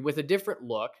 2023 with a different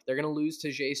look. They're going to lose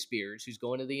to Jay Spears, who's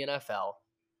going to the NFL.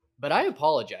 But I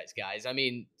apologize, guys. I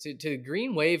mean, to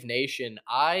Green Wave Nation,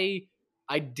 I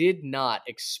did not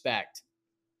expect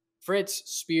Fritz,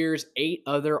 Spears, 8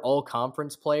 other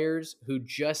all-conference players who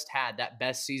just had that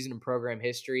best season in program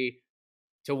history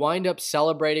to wind up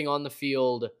celebrating on the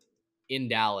field in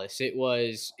Dallas. It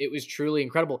was truly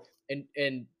incredible.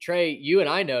 And Trey, you and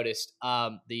I noticed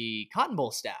the Cotton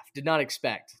Bowl staff did not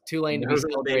expect Tulane to be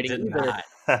celebrating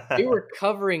either. They were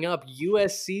covering up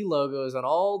USC logos on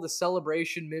all the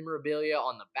celebration memorabilia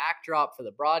on the backdrop for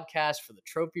the broadcast, for the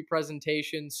trophy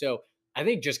presentation. So I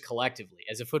think just collectively,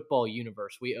 as a football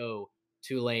universe, we owe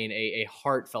Tulane a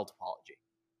heartfelt apology.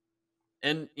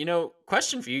 And,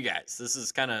 question for you guys. This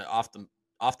is kind of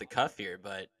off the cuff here,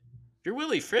 but if you're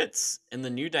Willie Fritz in the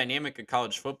new dynamic of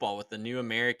college football with the new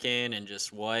American and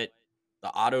just what the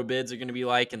auto bids are going to be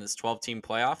like in this 12-team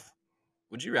playoff,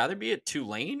 would you rather be at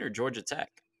Tulane or Georgia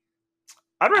Tech?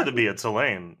 I'd rather be at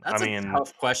Tulane. That's a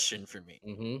tough question for me.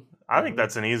 Mm-hmm. I think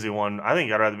that's an easy one. I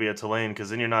think I'd rather be at Tulane because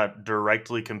then you're not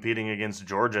directly competing against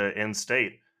Georgia in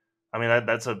state. I mean,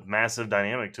 that's a massive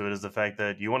dynamic to it, is the fact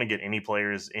that you want to get any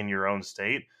players in your own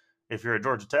state. If you're at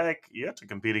Georgia Tech, you have to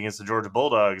compete against the Georgia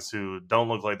Bulldogs, who don't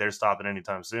look like they're stopping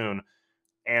anytime soon.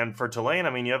 And for Tulane, I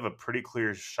mean, you have a pretty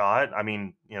clear shot. I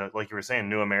mean, like you were saying,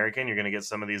 New American, you're going to get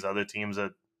some of these other teams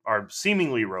that are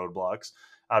seemingly roadblocks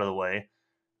out of the way.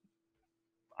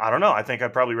 I don't know. I think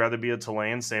I'd probably rather be at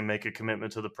Tulane, say make a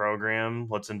commitment to the program.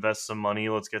 Let's invest some money.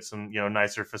 Let's get some,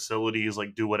 nicer facilities,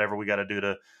 like do whatever we got to do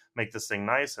to make this thing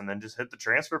nice, and then just hit the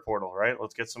transfer portal, right?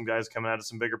 Let's get some guys coming out of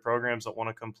some bigger programs that want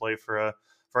to come play for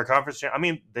a conference. I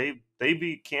mean, they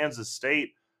beat Kansas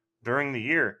State during the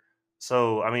year.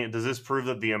 So, I mean, does this prove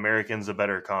that the American's a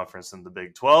better conference than the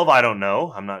Big 12? I don't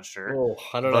know. I'm not sure. Oh,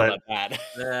 I don't know about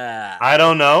that. I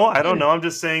don't know. I'm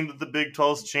just saying that the Big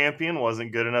 12's champion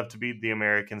wasn't good enough to beat the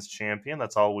American's champion.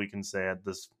 That's all we can say at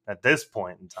this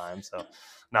point in time. So,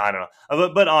 no, I don't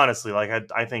know. But honestly, like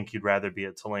I think you'd rather be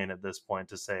at Tulane at this point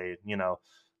to say,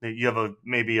 that you have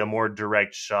maybe a more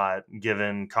direct shot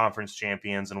given conference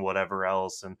champions and whatever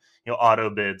else, and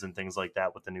auto bids and things like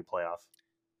that with the new playoff.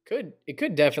 It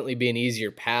could definitely be an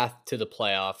easier path to the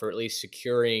playoff, or at least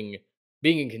being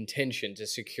in contention to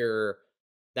secure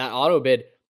that auto bid.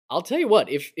 I'll tell you what,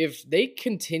 if they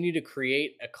continue to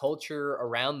create a culture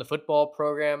around the football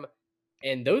program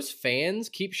and those fans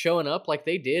keep showing up like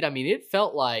they did, I mean, it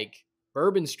felt like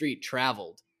Bourbon Street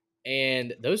traveled,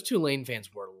 and those Tulane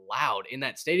fans were loud in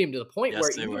that stadium to the point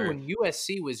where even when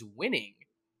USC was winning,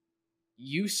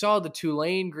 you saw the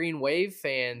Tulane Green Wave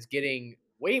fans getting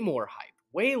way more hype,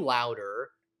 way louder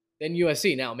than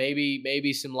USC. Now,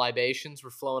 maybe some libations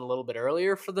were flowing a little bit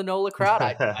earlier for the NOLA crowd.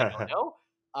 I don't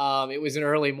know. It was an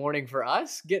early morning for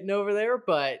us getting over there,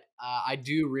 but I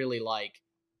do really like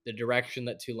the direction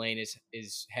that Tulane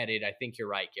is headed. I think you're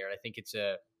right, Garrett. I think it's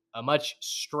a much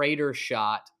straighter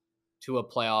shot to a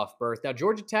playoff berth. Now,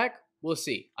 Georgia Tech, we'll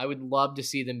see. I would love to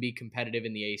see them be competitive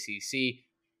in the ACC.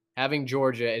 Having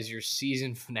Georgia as your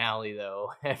season finale,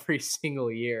 though, every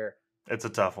single year, it's a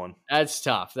tough one. That's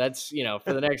tough. That's,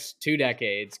 for the next 2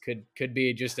 decades could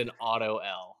be just an auto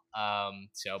L.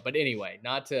 But anyway,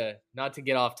 not to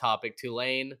get off topic,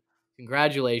 Tulane,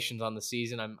 congratulations on the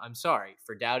season. I'm sorry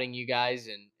for doubting you guys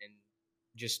and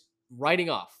just writing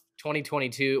off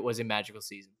 2022. It was a magical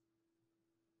season.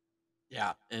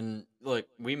 Yeah, and look,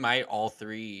 we might all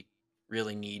three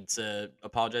really need to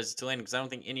apologize to Tulane because I don't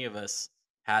think any of us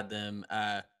had them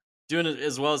doing it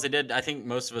as well as they did. I think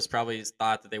most of us probably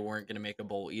thought that they weren't going to make a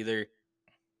bowl either.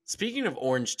 Speaking of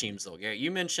orange teams, though, Garrett,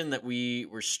 you mentioned that we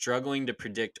were struggling to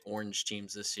predict orange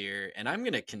teams this year, and I'm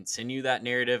going to continue that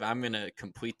narrative. I'm going to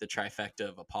complete the trifecta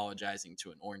of apologizing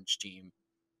to an orange team.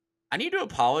 I need to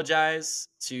apologize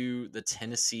to the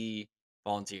Tennessee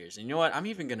Volunteers. And you know what? I'm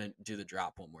even going to do the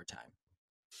drop one more time.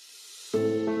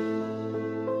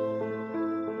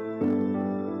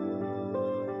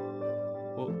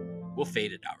 We'll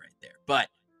fade it out right there. But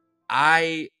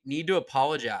I need to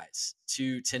apologize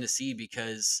to Tennessee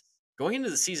because going into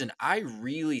the season, I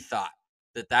really thought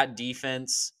that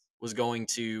defense was going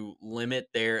to limit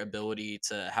their ability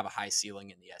to have a high ceiling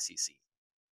in the SEC.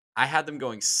 I had them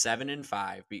going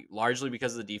 7-5, largely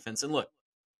because of the defense. And look,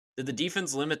 did the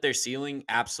defense limit their ceiling?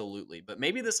 Absolutely. But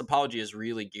maybe this apology is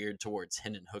really geared towards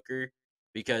Hendon Hooker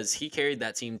because he carried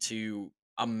that team to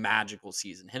a magical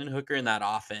season. Hendon Hooker in that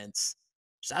offense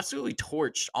just absolutely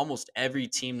torched almost every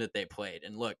team that they played.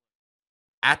 And look,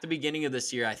 at the beginning of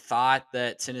this year, I thought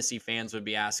that Tennessee fans would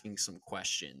be asking some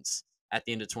questions at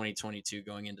the end of 2022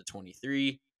 going into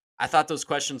 23. I thought those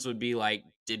questions would be like,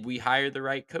 did we hire the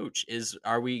right coach?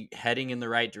 Are we heading in the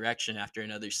right direction after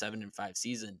another 7-5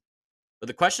 season? But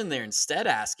the question they're instead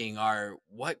asking are,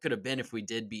 what could have been if we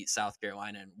did beat South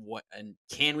Carolina, and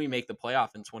can we make the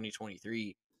playoff in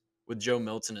 2023 with Joe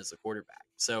Milton as the quarterback?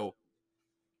 So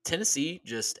Tennessee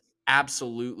just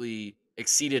absolutely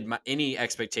exceeded any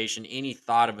expectation, any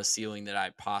thought of a ceiling that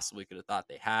I possibly could have thought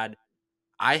they had.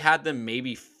 I had them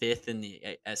maybe 5th in the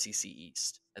SEC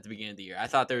East at the beginning of the year. I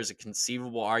thought there was a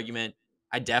conceivable argument.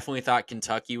 I definitely thought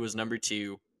Kentucky was number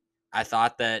 2. I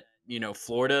thought that,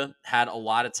 Florida had a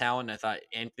lot of talent. I thought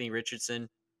Anthony Richardson,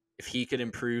 if he could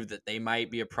improve, that they might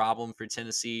be a problem for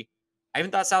Tennessee. I even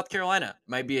thought South Carolina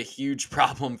might be a huge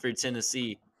problem for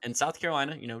Tennessee. And South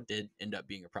Carolina, did end up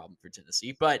being a problem for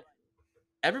Tennessee. But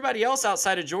everybody else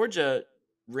outside of Georgia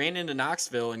ran into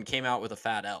Knoxville and came out with a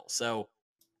fat L. So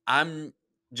I'm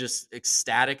just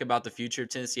ecstatic about the future of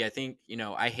Tennessee. I think,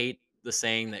 I hate the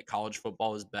saying that college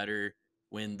football is better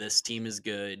when this team is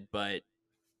good, but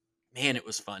man, it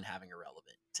was fun having a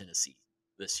relevant Tennessee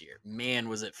this year. Man,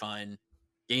 was it fun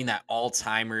getting that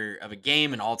all-timer of a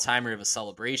game, an all-timer of a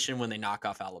celebration when they knock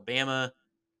off Alabama.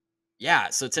 Yeah,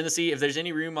 so Tennessee, if there's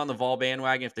any room on the Vol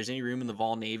bandwagon, if there's any room in the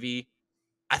Vol Navy,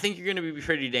 I think you're going to be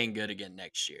pretty dang good again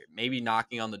next year. Maybe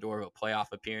knocking on the door of a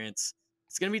playoff appearance.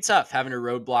 It's going to be tough having a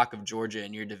roadblock of Georgia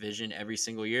in your division every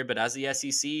single year, but as the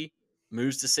SEC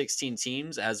moves to 16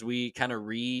 teams, as we kind of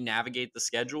re-navigate the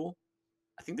schedule,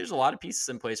 I think there's a lot of pieces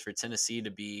in place for Tennessee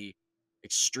to be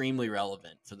extremely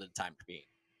relevant for the time being.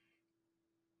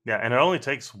 Yeah, and it only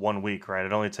takes 1 week, right?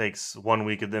 It only takes 1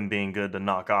 week of them being good to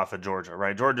knock off at Georgia,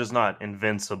 right? Georgia's not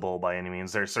invincible by any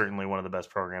means. They're certainly one of the best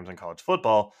programs in college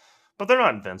football, but they're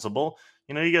not invincible.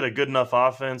 You get a good enough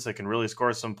offense that can really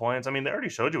score some points. I mean, they already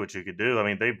showed you what you could do. I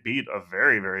mean, they beat a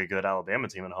very, very good Alabama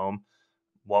team at home.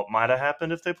 What might have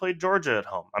happened if they played Georgia at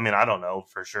home? I mean, I don't know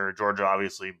for sure. Georgia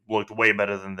obviously looked way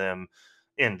better than them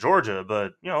in Georgia,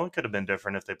 but, it could have been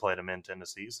different if they played them in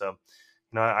Tennessee. So,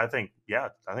 I think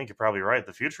you're probably right.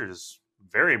 The future is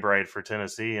very bright for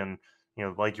Tennessee. And,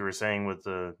 like you were saying with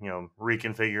the,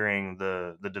 reconfiguring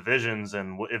the divisions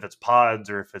and if it's pods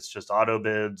or if it's just auto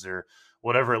bids or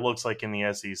whatever it looks like in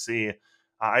the SEC,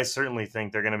 I certainly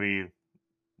think they're going to be,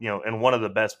 in one of the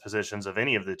best positions of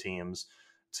any of the teams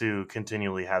to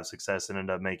continually have success and end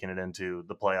up making it into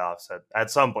the playoffs at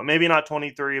some point. Maybe not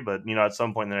 23, but, at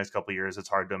some point in the next couple of years, it's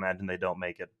hard to imagine they don't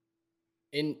make it.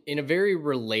 In a very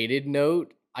related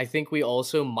note, I think we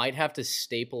also might have to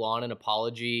staple on an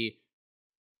apology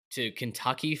to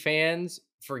Kentucky fans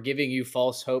for giving you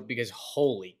false hope because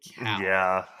holy cow.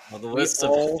 Yeah. Well, the list of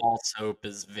false hope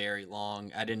is very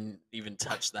long. I didn't even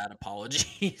touch that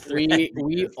apology.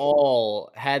 we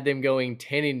all had them going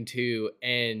 10-2,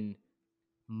 and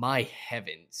my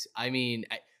heavens. I mean,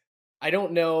 I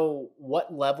don't know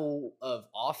what level of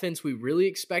offense we really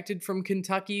expected from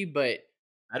Kentucky, but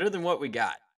better than what we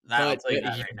got. I'll tell you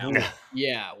that right now.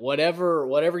 Yeah,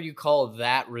 whatever you call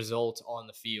that result on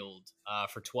the field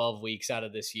for 12 weeks out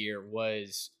of this year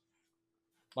was,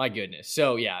 my goodness.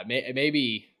 So yeah,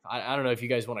 maybe I don't know if you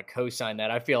guys want to co-sign that.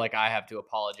 I feel like I have to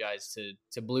apologize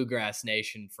to Bluegrass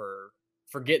Nation for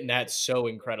getting that so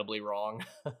incredibly wrong.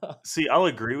 See, I'll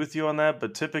agree with you on that,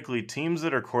 but typically teams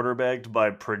that are quarterbacked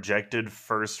by projected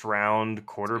first round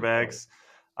quarterbacks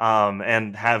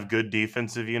and have good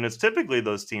defensive units, typically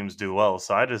those teams do well.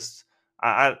 So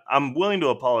I'm willing to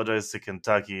apologize to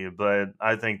Kentucky, but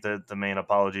I think that the main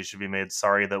apology should be made.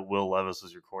 Sorry that Will Levis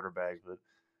was your quarterback, but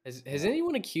Has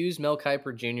anyone accused Mel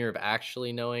Kiper Jr. of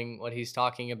actually knowing what he's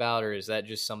talking about, or is that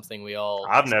just something we all?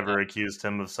 I've never accused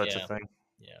him of such a Yeah. thing.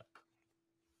 Yeah.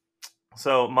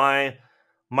 So my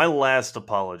last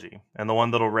apology, and the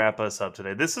one that'll wrap us up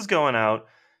today. This is going out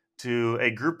to a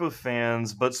group of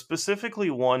fans, but specifically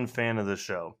one fan of the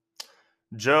show.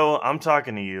 Joe, I'm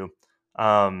talking to you.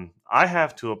 I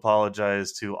have to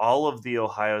apologize to all of the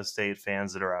Ohio State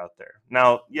fans that are out there.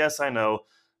 Now, yes, I know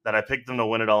that I picked them to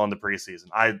win it all in the preseason.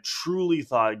 I truly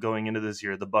thought going into this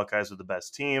year the Buckeyes were the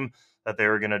best team, that they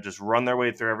were going to just run their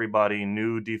way through everybody.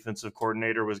 New defensive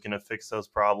coordinator was going to fix those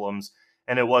problems,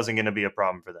 and it wasn't going to be a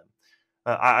problem for them.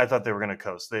 I thought they were going to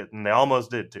coast, and they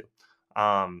almost did too.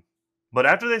 But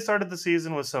after they started the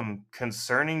season with some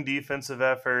concerning defensive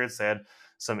efforts, they had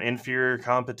some inferior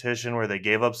competition where they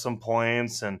gave up some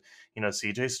points, and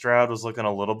CJ Stroud was looking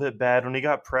a little bit bad when he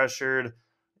got pressured.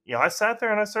 I sat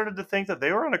there and I started to think that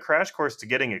they were on a crash course to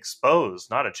getting exposed,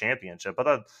 not a championship. I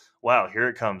thought, wow, here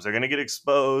it comes. They're going to get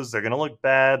exposed. They're going to look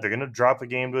bad. They're going to drop a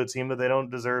game to a team that they don't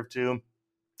deserve to.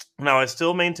 Now, I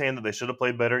still maintain that they should have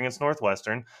played better against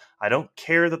Northwestern. I don't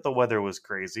care that the weather was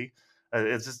crazy.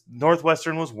 It's just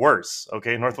Northwestern was worse,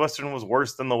 okay? Northwestern was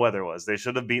worse than the weather was. They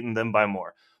should have beaten them by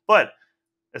more. But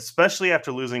especially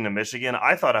after losing to Michigan,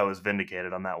 I thought I was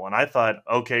vindicated on that one. I thought,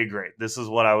 okay, great. This is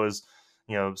what I was,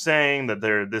 saying, that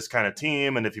they're this kind of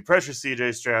team, and if you pressure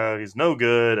CJ Stroud, he's no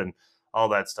good, and all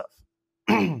that stuff.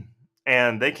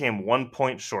 And they came 1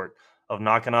 point short of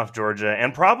knocking off Georgia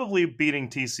and probably beating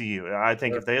TCU. I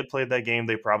think if they had played that game,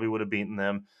 they probably would have beaten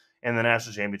them in the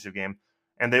national championship game,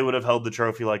 and they would have held the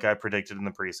trophy like I predicted in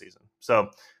the preseason.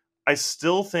 So I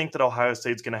still think that Ohio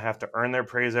State's going to have to earn their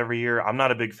praise every year. I'm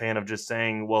not a big fan of just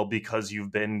saying, well, because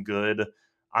you've been good,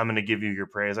 I'm going to give you your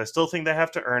praise. I still think they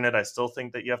have to earn it. I still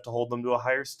think that you have to hold them to a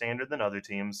higher standard than other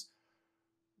teams.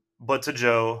 But to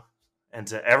Joe and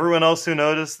to everyone else who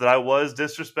noticed that I was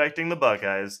disrespecting the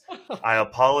Buckeyes, I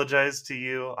apologize to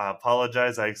you. I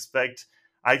apologize. I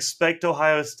expect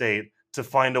Ohio State to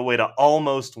find a way to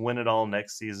almost win it all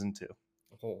next season too.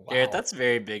 Oh, wow. Garrett, that's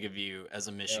very big of you as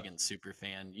a Michigan super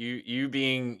fan. You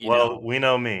being, we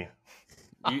know me.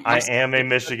 I am a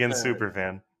Michigan super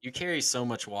fan. You carry so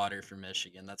much water for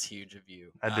Michigan. That's huge of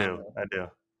you. I do.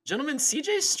 Gentlemen,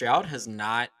 CJ Stroud has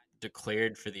not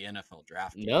declared for the NFL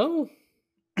draft yet. No.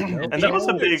 And that was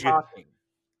a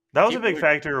big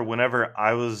factor whenever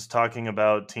I was talking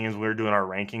about teams. We were doing our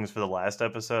rankings for the last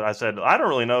episode. I said, I don't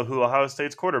really know who Ohio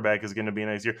State's quarterback is going to be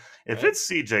next year. If it's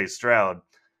CJ Stroud,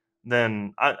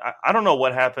 then I don't know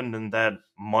what happened in that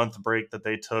month break that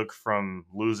they took from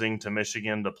losing to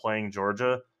Michigan to playing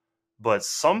Georgia, but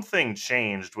something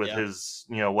changed with his,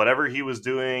 whatever he was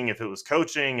doing, if it was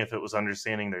coaching, if it was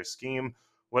understanding their scheme,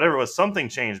 whatever it was, something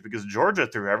changed because Georgia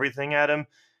threw everything at him.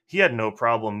 He had no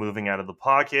problem moving out of the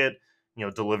pocket,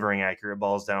 delivering accurate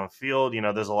balls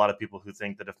downfield. There's a lot of people who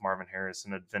think that if Marvin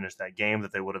Harrison had finished that game,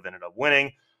 that they would have ended up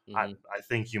winning. Mm-hmm. I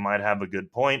think you might have a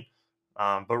good point.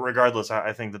 But regardless,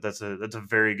 I think that that's a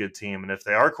very good team. And if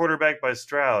they are quarterbacked by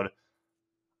Stroud,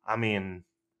 I mean,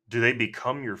 do they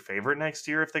become your favorite next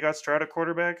year if they got Stroud at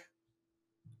quarterback?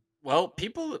 Well,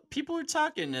 people are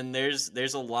talking, and there's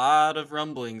a lot of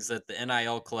rumblings that the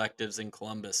NIL collectives in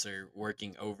Columbus are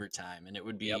working overtime, and it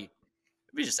would be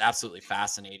just absolutely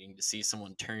fascinating to see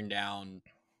someone turn down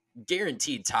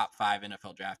guaranteed top 5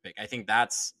 NFL draft pick. I think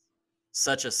that's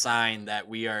such a sign that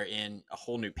we are in a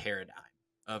whole new paradigm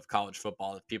of college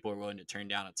football. If people are willing to turn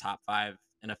down a top 5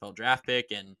 NFL draft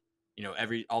pick and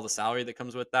all the salary that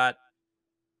comes with that.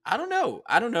 I don't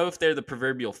know if they're the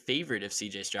proverbial favorite if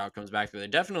CJ Stroud comes back, but they're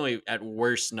definitely at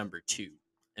worst number 2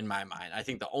 in my mind. I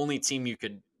think the only team you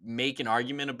could make an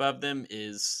argument above them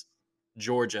is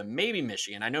Georgia, maybe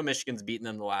Michigan. I know Michigan's beaten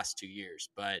them the last 2 years,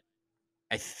 but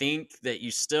I think that you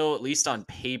still, at least on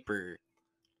paper,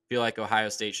 feel like Ohio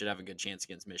State should have a good chance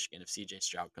against Michigan if CJ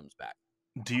Stroud comes back.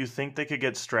 Do you think they could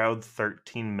get Stroud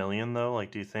 $13 million though?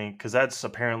 Like, do you think, because that's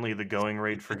apparently the going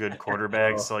rate for good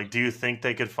quarterbacks? So, like, do you think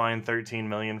they could find $13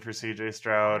 million for CJ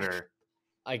Stroud? Or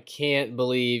I can't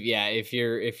believe, if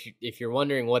you're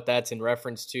wondering what that's in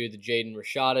reference to, the Jaden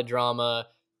Rashada drama,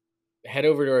 head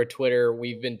over to our Twitter.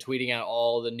 We've been tweeting out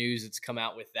all the news that's come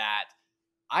out with that.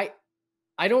 I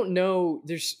don't know.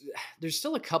 There's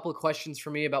still a couple of questions for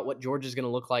me about what Georgia's going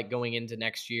to look like going into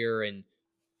next year, and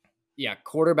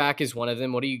quarterback is one of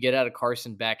them. What do you get out of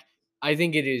Carson Beck? I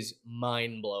think it is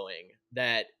mind-blowing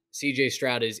that CJ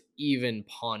Stroud is even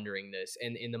pondering this,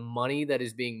 and in the money that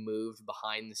is being moved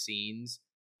behind the scenes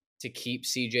to keep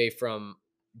CJ from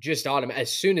just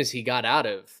as soon as he got out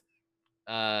of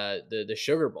the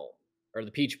Sugar Bowl or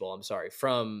the Peach Bowl, I'm sorry,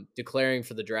 from declaring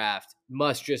for the draft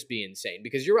must just be insane,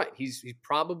 because you're right. He's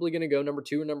probably going to go number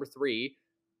 2 or number 3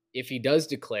 if he does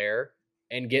declare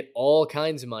and get all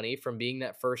kinds of money from being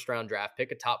that first round draft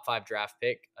pick, a top 5 draft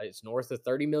pick. It's north of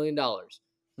 $30 million.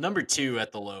 Number 2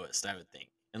 at the lowest, I would think.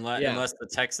 Unless the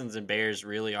Texans and Bears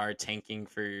really are tanking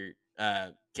for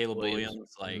Caleb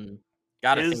Williams. Like,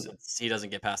 gotta think that he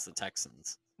doesn't get past the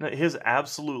Texans. His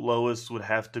absolute lowest would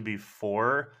have to be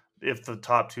 4 if the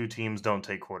top 2 teams don't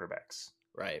take quarterbacks.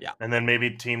 Right. Yeah. And then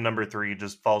maybe team number 3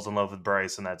 just falls in love with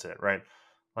Bryce and that's it, right?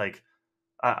 Like,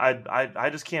 I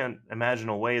just can't imagine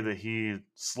a way that he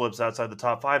slips outside the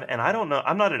top 5. And I don't know.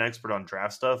 I'm not an expert on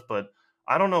draft stuff, but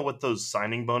I don't know what those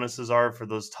signing bonuses are for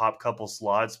those top couple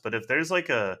slots. But if there's like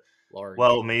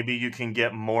maybe you can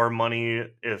get more money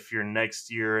if you're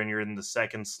next year and you're in the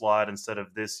 2nd slot instead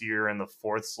of this year in the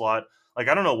 4th slot. Like,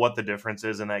 I don't know what the difference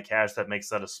is in that cash that makes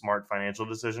that a smart financial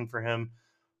decision for him.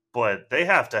 But they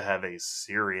have to have a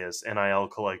serious NIL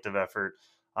collective effort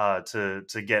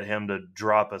to get him to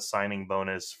drop a signing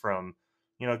bonus from,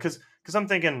 because I'm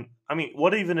thinking, I mean,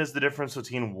 what even is the difference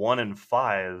between 1 and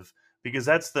 5? Because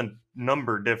that's the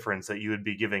number difference that you would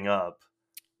be giving up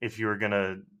if you were going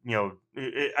to,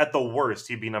 at the worst,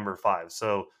 he'd be number 5.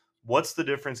 So what's the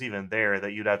difference even there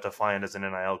that you'd have to find as an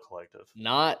NIL collective?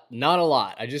 Not a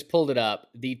lot. I just pulled it up.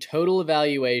 The total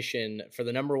evaluation for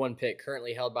the number 1 pick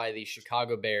currently held by the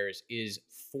Chicago Bears is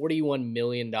 $41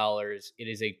 million. It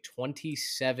is a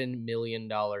 $27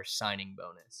 million signing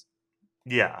bonus.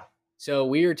 Yeah. So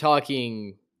we are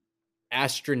talking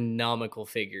astronomical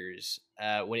figures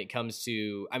when it comes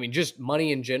to, I mean, just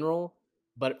money in general.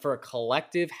 But for a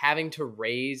collective having to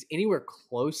raise anywhere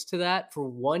close to that for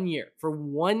 1 year, for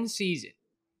 1 season,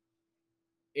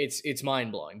 it's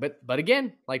mind-blowing. But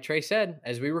again, like Trey said,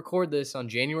 as we record this on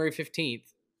January 15th,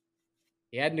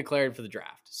 he hadn't declared for the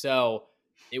draft. So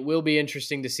it will be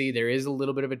interesting to see. There is a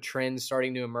little bit of a trend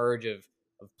starting to emerge of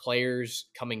players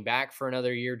coming back for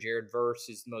another year. Jared Verse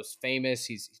is the most famous.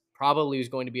 He's probably was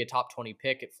going to be a top 20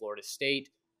 pick at Florida State.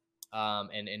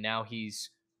 And now he's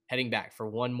heading back for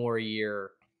 1 more year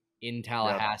in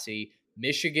Tallahassee. Yep.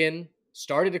 Michigan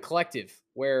started a collective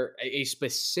where a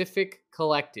specific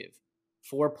collective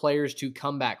for players to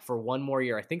come back for 1 more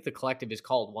year. I think the collective is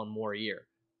called 1 More Year.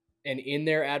 And in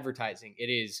their advertising, it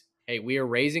is, hey, we are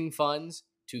raising funds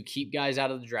to keep guys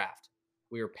out of the draft.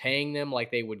 We are paying them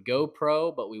like they would go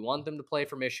pro, but we want them to play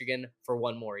for Michigan for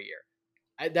 1 more year.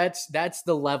 That's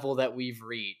the level that we've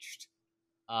reached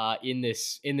in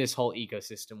this whole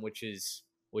ecosystem, which is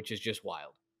just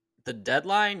wild. The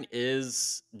deadline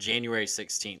is January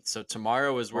 16th. So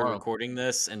tomorrow as we're recording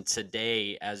this, and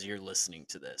today as you're listening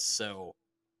to this. So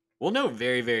we'll know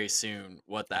very, very soon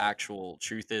what the actual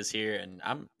truth is here. And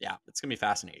it's going to be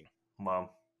fascinating.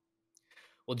 Wow.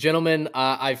 Well, gentlemen,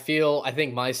 I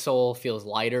think my soul feels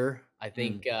lighter. I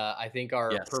think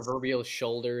our proverbial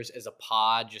shoulders as a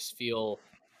pod just feel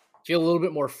a little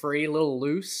bit more free, a little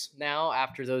loose now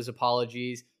after those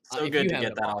apologies. So good to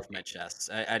get that off my chest.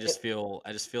 I just feel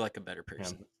like a better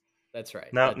person. Yeah. That's right.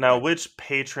 Now, which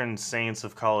patron saints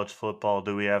of college football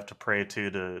do we have to pray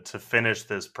to finish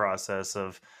this process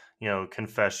of,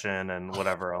 confession and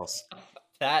whatever else?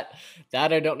 that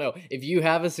I don't know. If you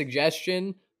have a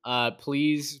suggestion,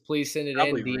 please send it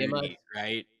Probably in. DM Rudy,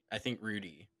 right? I think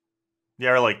Rudy.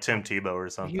 Yeah, or like Tim Tebow or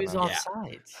something. He was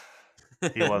offsides.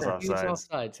 He was offsides. He was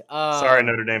offsides. Sorry,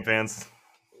 Notre Dame fans.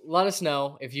 Let us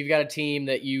know if you've got a team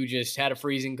that you just had a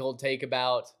freezing cold take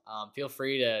about. Feel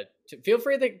free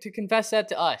to confess that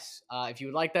to us. If you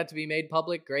would like that to be made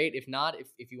public, great. If not,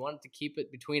 if you wanted to keep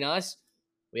it between us,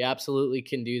 we absolutely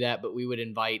can do that. But we would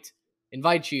invite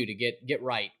you to get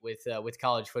right with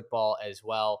college football as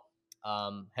well.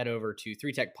 Head over to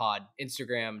 3Tech Pod,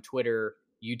 Instagram, Twitter,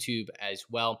 YouTube as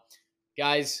well.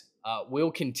 Guys,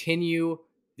 we'll continue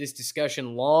this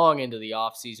discussion long into the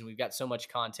off season. We've got so much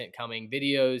content coming,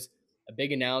 videos, a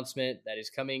big announcement that is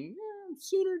coming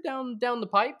sooner down the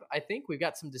pipe. I think we've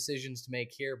got some decisions to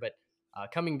make here, but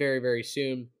coming very, very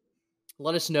soon.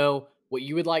 Let us know what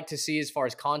you would like to see as far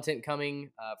as content coming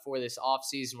for this off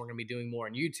season. We're going to be doing more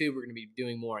on YouTube. We're going to be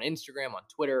doing more on Instagram, on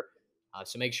Twitter.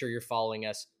 So make sure you're following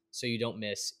us so you don't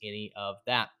miss any of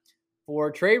that.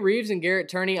 For Trey Reeves and Garrett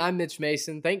Turney, I'm Mitch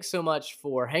Mason. Thanks so much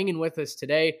for hanging with us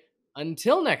today.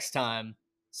 Until next time,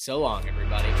 so long,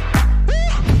 everybody.